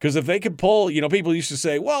 Because if they could pull, people used to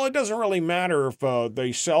say, well, it doesn't really matter if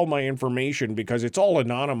they sell my information because it's all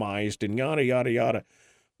anonymized and yada, yada, yada.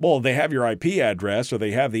 Well, they have your IP address, or they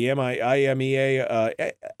have the IMEI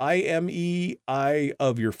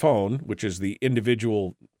of your phone, which is the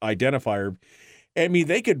individual identifier.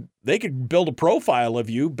 They could build a profile of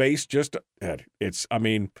you based just it's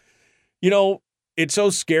so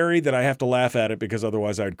scary that I have to laugh at it because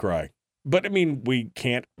otherwise I'd cry. But we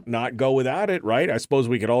can't not go without it, right? I suppose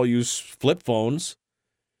we could all use flip phones.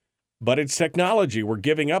 But it's technology. We're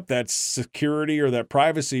giving up that security or that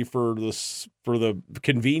privacy for the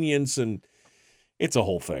convenience, and it's a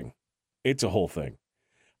whole thing. It's a whole thing.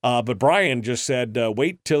 But Brian just said,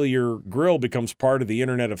 wait till your grill becomes part of the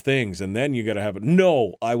Internet of Things, and then you got to have it.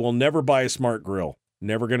 No, I will never buy a smart grill.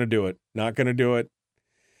 Never going to do it. Not going to do it.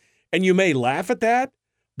 And you may laugh at that,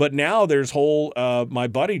 but now there's my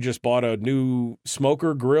buddy just bought a new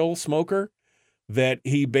grill smoker. That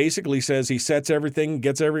he basically says he sets everything,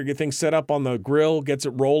 gets everything set up on the grill, gets it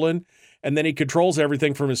rolling, and then he controls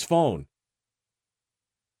everything from his phone.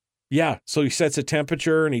 Yeah, so he sets a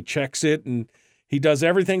temperature and he checks it and he does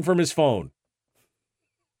everything from his phone.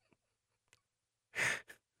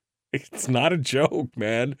 It's not a joke,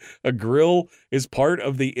 man. A grill is part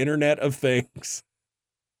of the Internet of Things.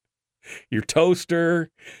 Your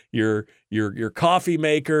toaster, your coffee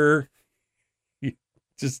maker,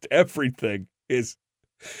 just everything.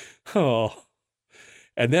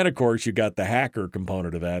 And then of course you got the hacker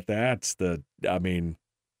component of that. That's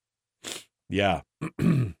yeah.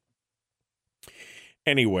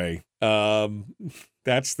 Anyway,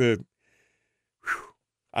 that's I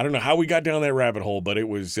don't know how we got down that rabbit hole, but it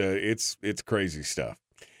was, it's crazy stuff.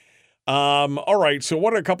 All right. So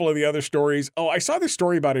what are a couple of the other stories? Oh, I saw this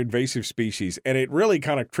story about invasive species, and it really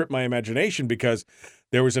kind of tripped my imagination because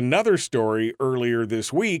there was another story earlier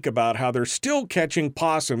this week about how they're still catching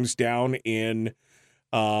possums down in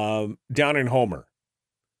Homer.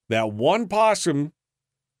 That one possum,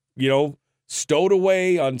 stowed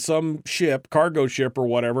away on some ship, cargo ship or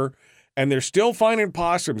whatever, and they're still finding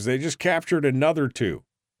possums. They just captured another two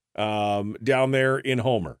down there in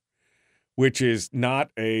Homer, which is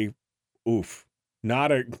not a good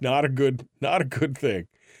thing.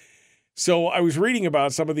 So I was reading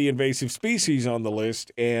about some of the invasive species on the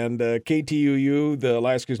list, and KTUU, the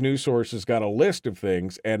Alaska's news source, has got a list of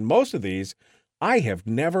things, and most of these I have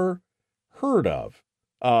never heard of.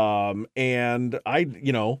 And I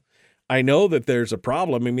know that there's a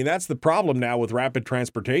problem. That's the problem now with rapid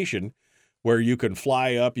transportation, where you can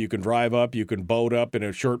fly up, you can drive up, you can boat up in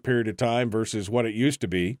a short period of time versus what it used to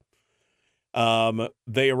be.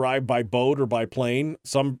 They arrive by boat or by plane,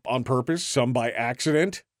 some on purpose, some by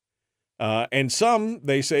accident. And some,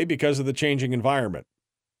 they say, because of the changing environment.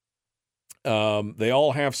 They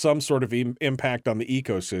all have some sort of impact on the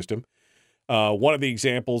ecosystem. One of the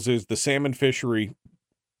examples is the salmon fishery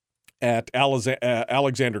at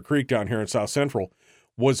Alexander Creek down here in South Central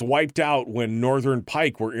was wiped out when northern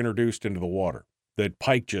pike were introduced into the water. The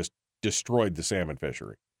pike just destroyed the salmon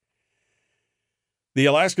fishery. The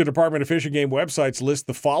Alaska Department of Fish and Game websites list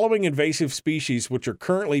the following invasive species which are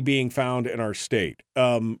currently being found in our state.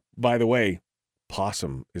 By the way,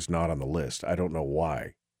 possum is not on the list. I don't know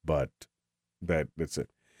why, but that's it.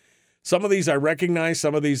 Some of these I recognize,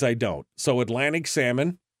 some of these I don't. So Atlantic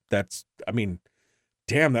salmon,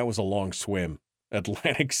 damn, that was a long swim.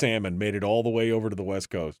 Atlantic salmon made it all the way over to the West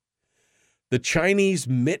Coast. The Chinese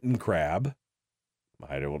mitten crab,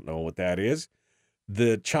 I don't know what that is.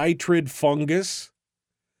 The chytrid fungus,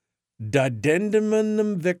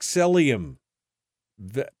 Didendum vixellium.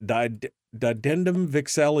 Didendum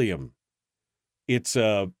vixellium. It's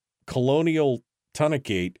a colonial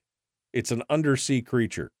tunicate. It's an undersea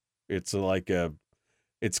creature. It's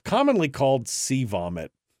commonly called sea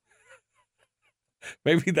vomit.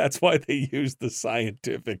 Maybe that's why they use the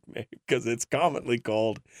scientific name, because it's commonly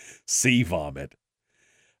called sea vomit.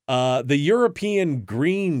 The European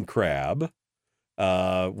green crab,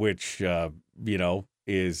 which,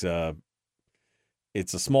 is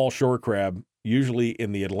it's a small shore crab, usually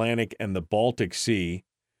in the Atlantic and the Baltic Sea.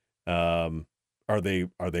 Are they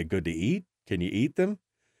good to eat? Can you eat them?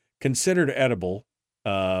 Considered edible.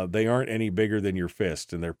 They aren't any bigger than your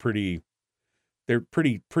fist, and they're pretty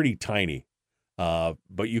tiny.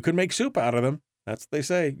 But you can make soup out of them. That's what they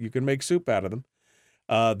say. You can make soup out of them.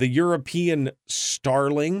 The European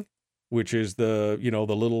starling, which is the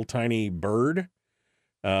little tiny bird.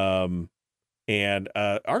 And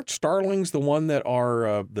aren't starlings the one that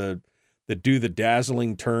are that do the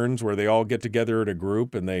dazzling turns where they all get together in a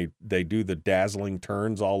group and they do the dazzling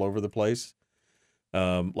turns all over the place?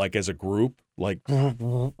 Like as a group, like,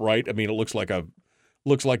 right? I mean, it looks like a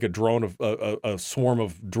drone of a swarm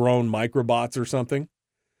of drone microbots or something.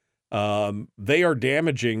 They are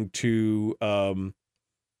damaging to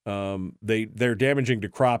they're damaging to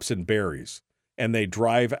crops and berries, and they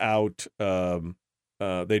drive out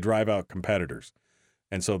competitors,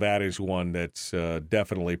 and so that is one that's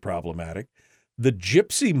definitely problematic. The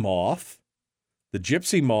gypsy moth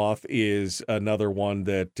is another one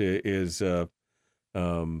that is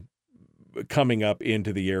coming up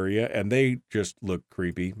into the area, and they just look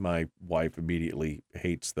creepy. My wife immediately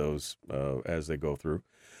hates those as they go through.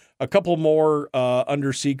 A couple more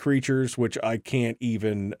undersea creatures, which I can't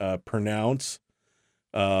even pronounce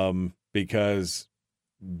because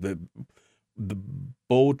the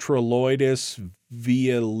Botraloidus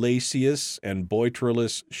violaceus and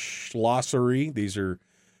Botrylus schlosseri, these are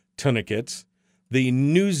tunicates. The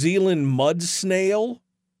New Zealand mud snail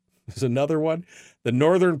is another one. The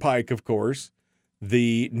northern pike, of course.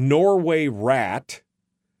 The Norway rat.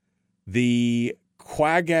 The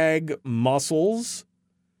quagag mussels.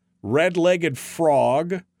 Red-legged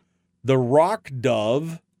frog. The rock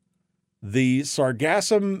dove. The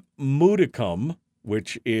Sargassum mudicum,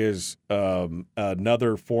 which is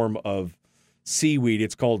another form of seaweed.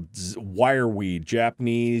 It's called wireweed,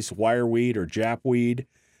 Japanese wireweed or japweed.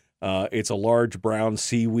 It's a large brown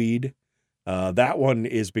seaweed. That one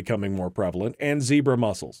is becoming more prevalent, and zebra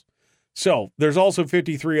mussels. So there's also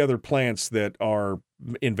 53 other plants that are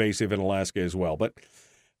invasive in Alaska as well. But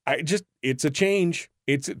it's a change.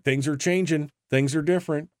 Things are changing. Things are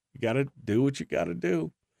different. You got to do what you got to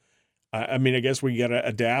do. I guess we got to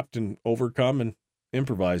adapt and overcome and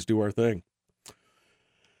improvise, do our thing.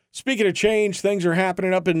 Speaking of change, things are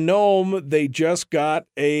happening up in Nome. They just got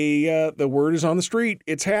the word is on the street.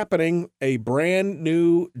 It's happening. A brand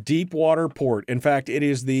new deep water port. In fact, it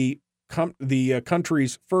is the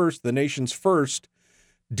country's first, the nation's first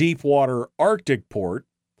deep water Arctic port.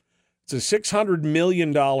 It's a $600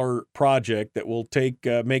 million project that will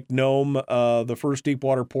make Nome the first deep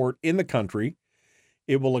water port in the country.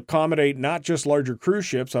 It will accommodate not just larger cruise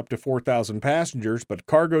ships up to 4,000 passengers, but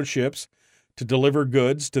cargo ships to deliver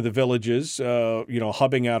goods to the villages,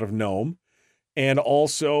 hubbing out of Nome, and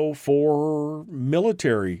also for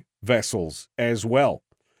military vessels as well,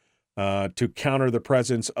 to counter the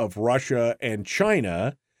presence of Russia and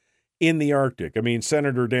China in the Arctic. I mean,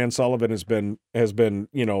 Senator Dan Sullivan has been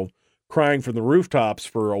crying from the rooftops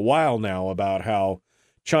for a while now about how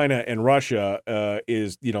China and Russia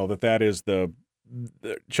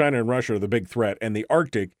China and Russia are the big threat, and the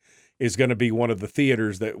Arctic is going to be one of the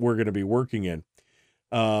theaters that we're going to be working in.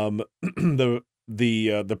 The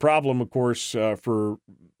problem, of course, for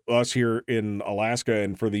us here in Alaska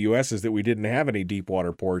and for the U.S. is that we didn't have any deep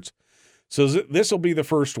water ports. So this will be the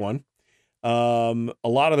first one. A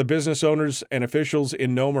lot of the business owners and officials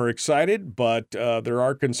in Nome are excited, but there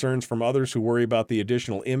are concerns from others who worry about the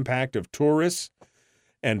additional impact of tourists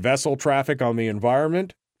and vessel traffic on the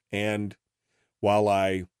environment. And while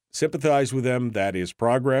I sympathize with them, that is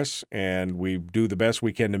progress, and we do the best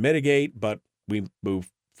we can to mitigate, but we move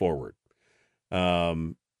forward.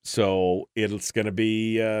 So it's going to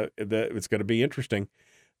be it's going to be interesting.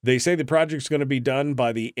 They say the project's going to be done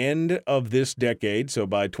by the end of this decade, so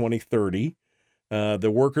by 2030.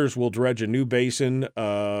 The workers will dredge a new basin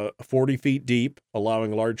 40 feet deep,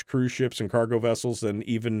 allowing large cruise ships and cargo vessels and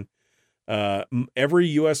even every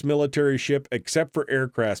U.S. military ship except for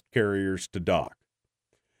aircraft carriers to dock.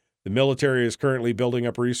 The military is currently building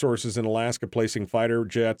up resources in Alaska, placing fighter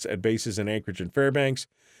jets at bases in Anchorage and Fairbanks,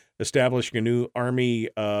 establishing a new Army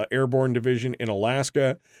airborne division in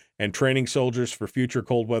Alaska, and training soldiers for future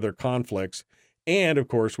cold weather conflicts. And, of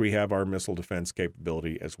course, we have our missile defense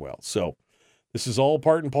capability as well. So this is all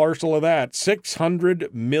part and parcel of that.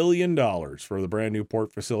 $600 million for the brand new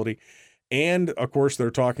port facility. And, of course,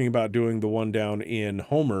 they're talking about doing the one down in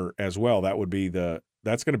Homer as well. That's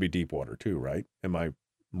going to be deep water too, right? Am I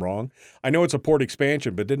wrong? I know it's a port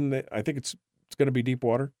expansion, but I think it's going to be deep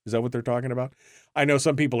water. Is that what they're talking about? I know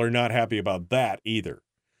some people are not happy about that either,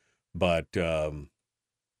 but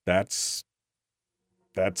that's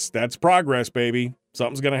progress, baby.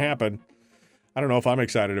 Something's going to happen. I don't know if I'm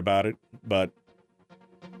excited about it, but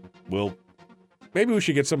maybe we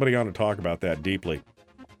should get somebody on to talk about that deeply.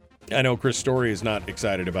 I know Chris Story is not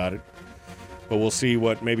excited about it, but we'll see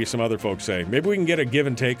what maybe some other folks say. Maybe we can get a give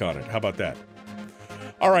and take on it. How about that?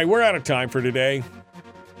 All right, we're out of time for today.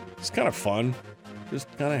 It's kind of fun. Just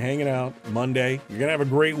kind of hanging out Monday. You're going to have a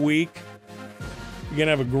great week.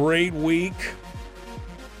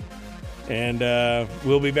 And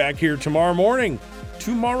we'll be back here tomorrow morning.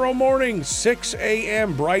 6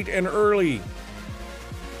 a.m., bright and early.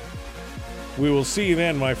 We will see you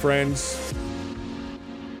then, my friends.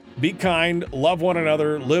 Be kind, love one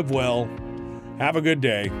another, live well. Have a good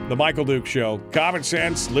day. The Michael Duke Show. Common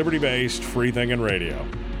sense, liberty-based, free-thinking radio.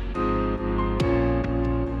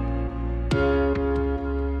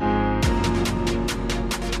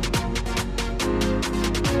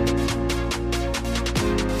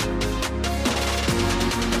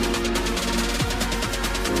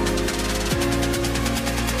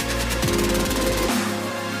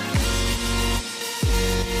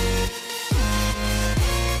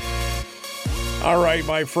 All right,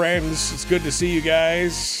 my friends, it's good to see you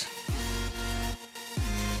guys.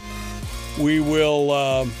 We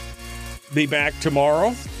will be back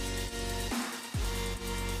tomorrow,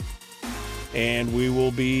 and we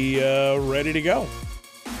will be ready to go.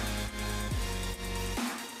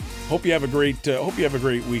 Hope you have a great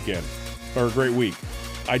weekend, or a great week.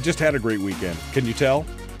 I just had a great weekend. Can you tell?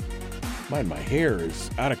 My hair is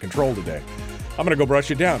out of control today. I'm gonna go brush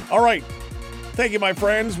it down. All right. Thank you, my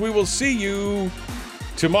friends. We will see you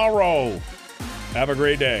tomorrow. Have a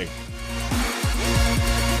great day.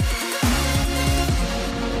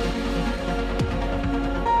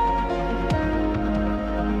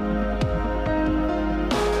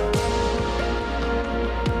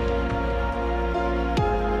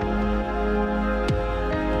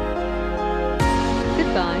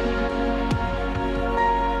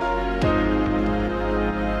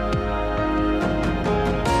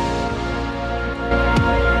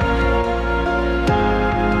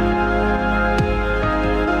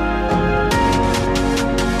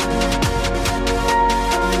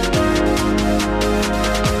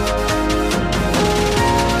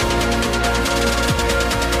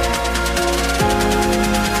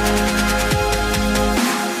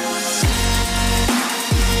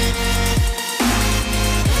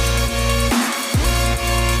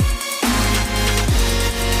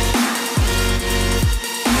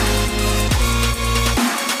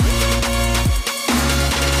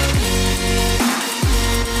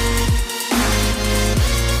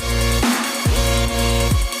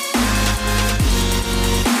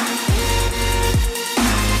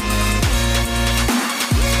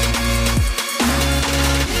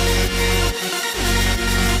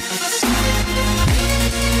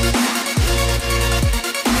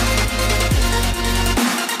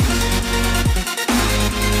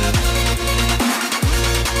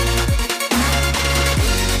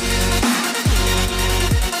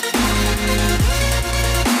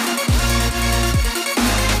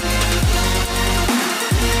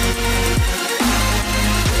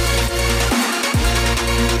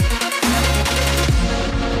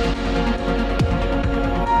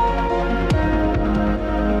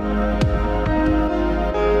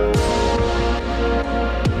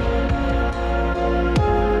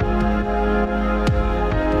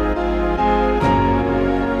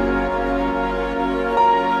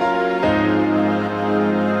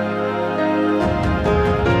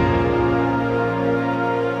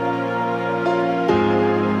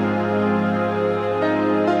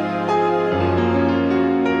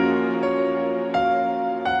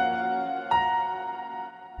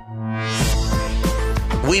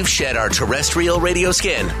 shed our terrestrial radio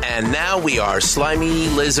skin, and now we are slimy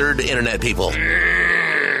lizard internet people.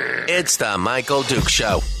 It's the Michael Duke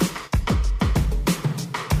Show.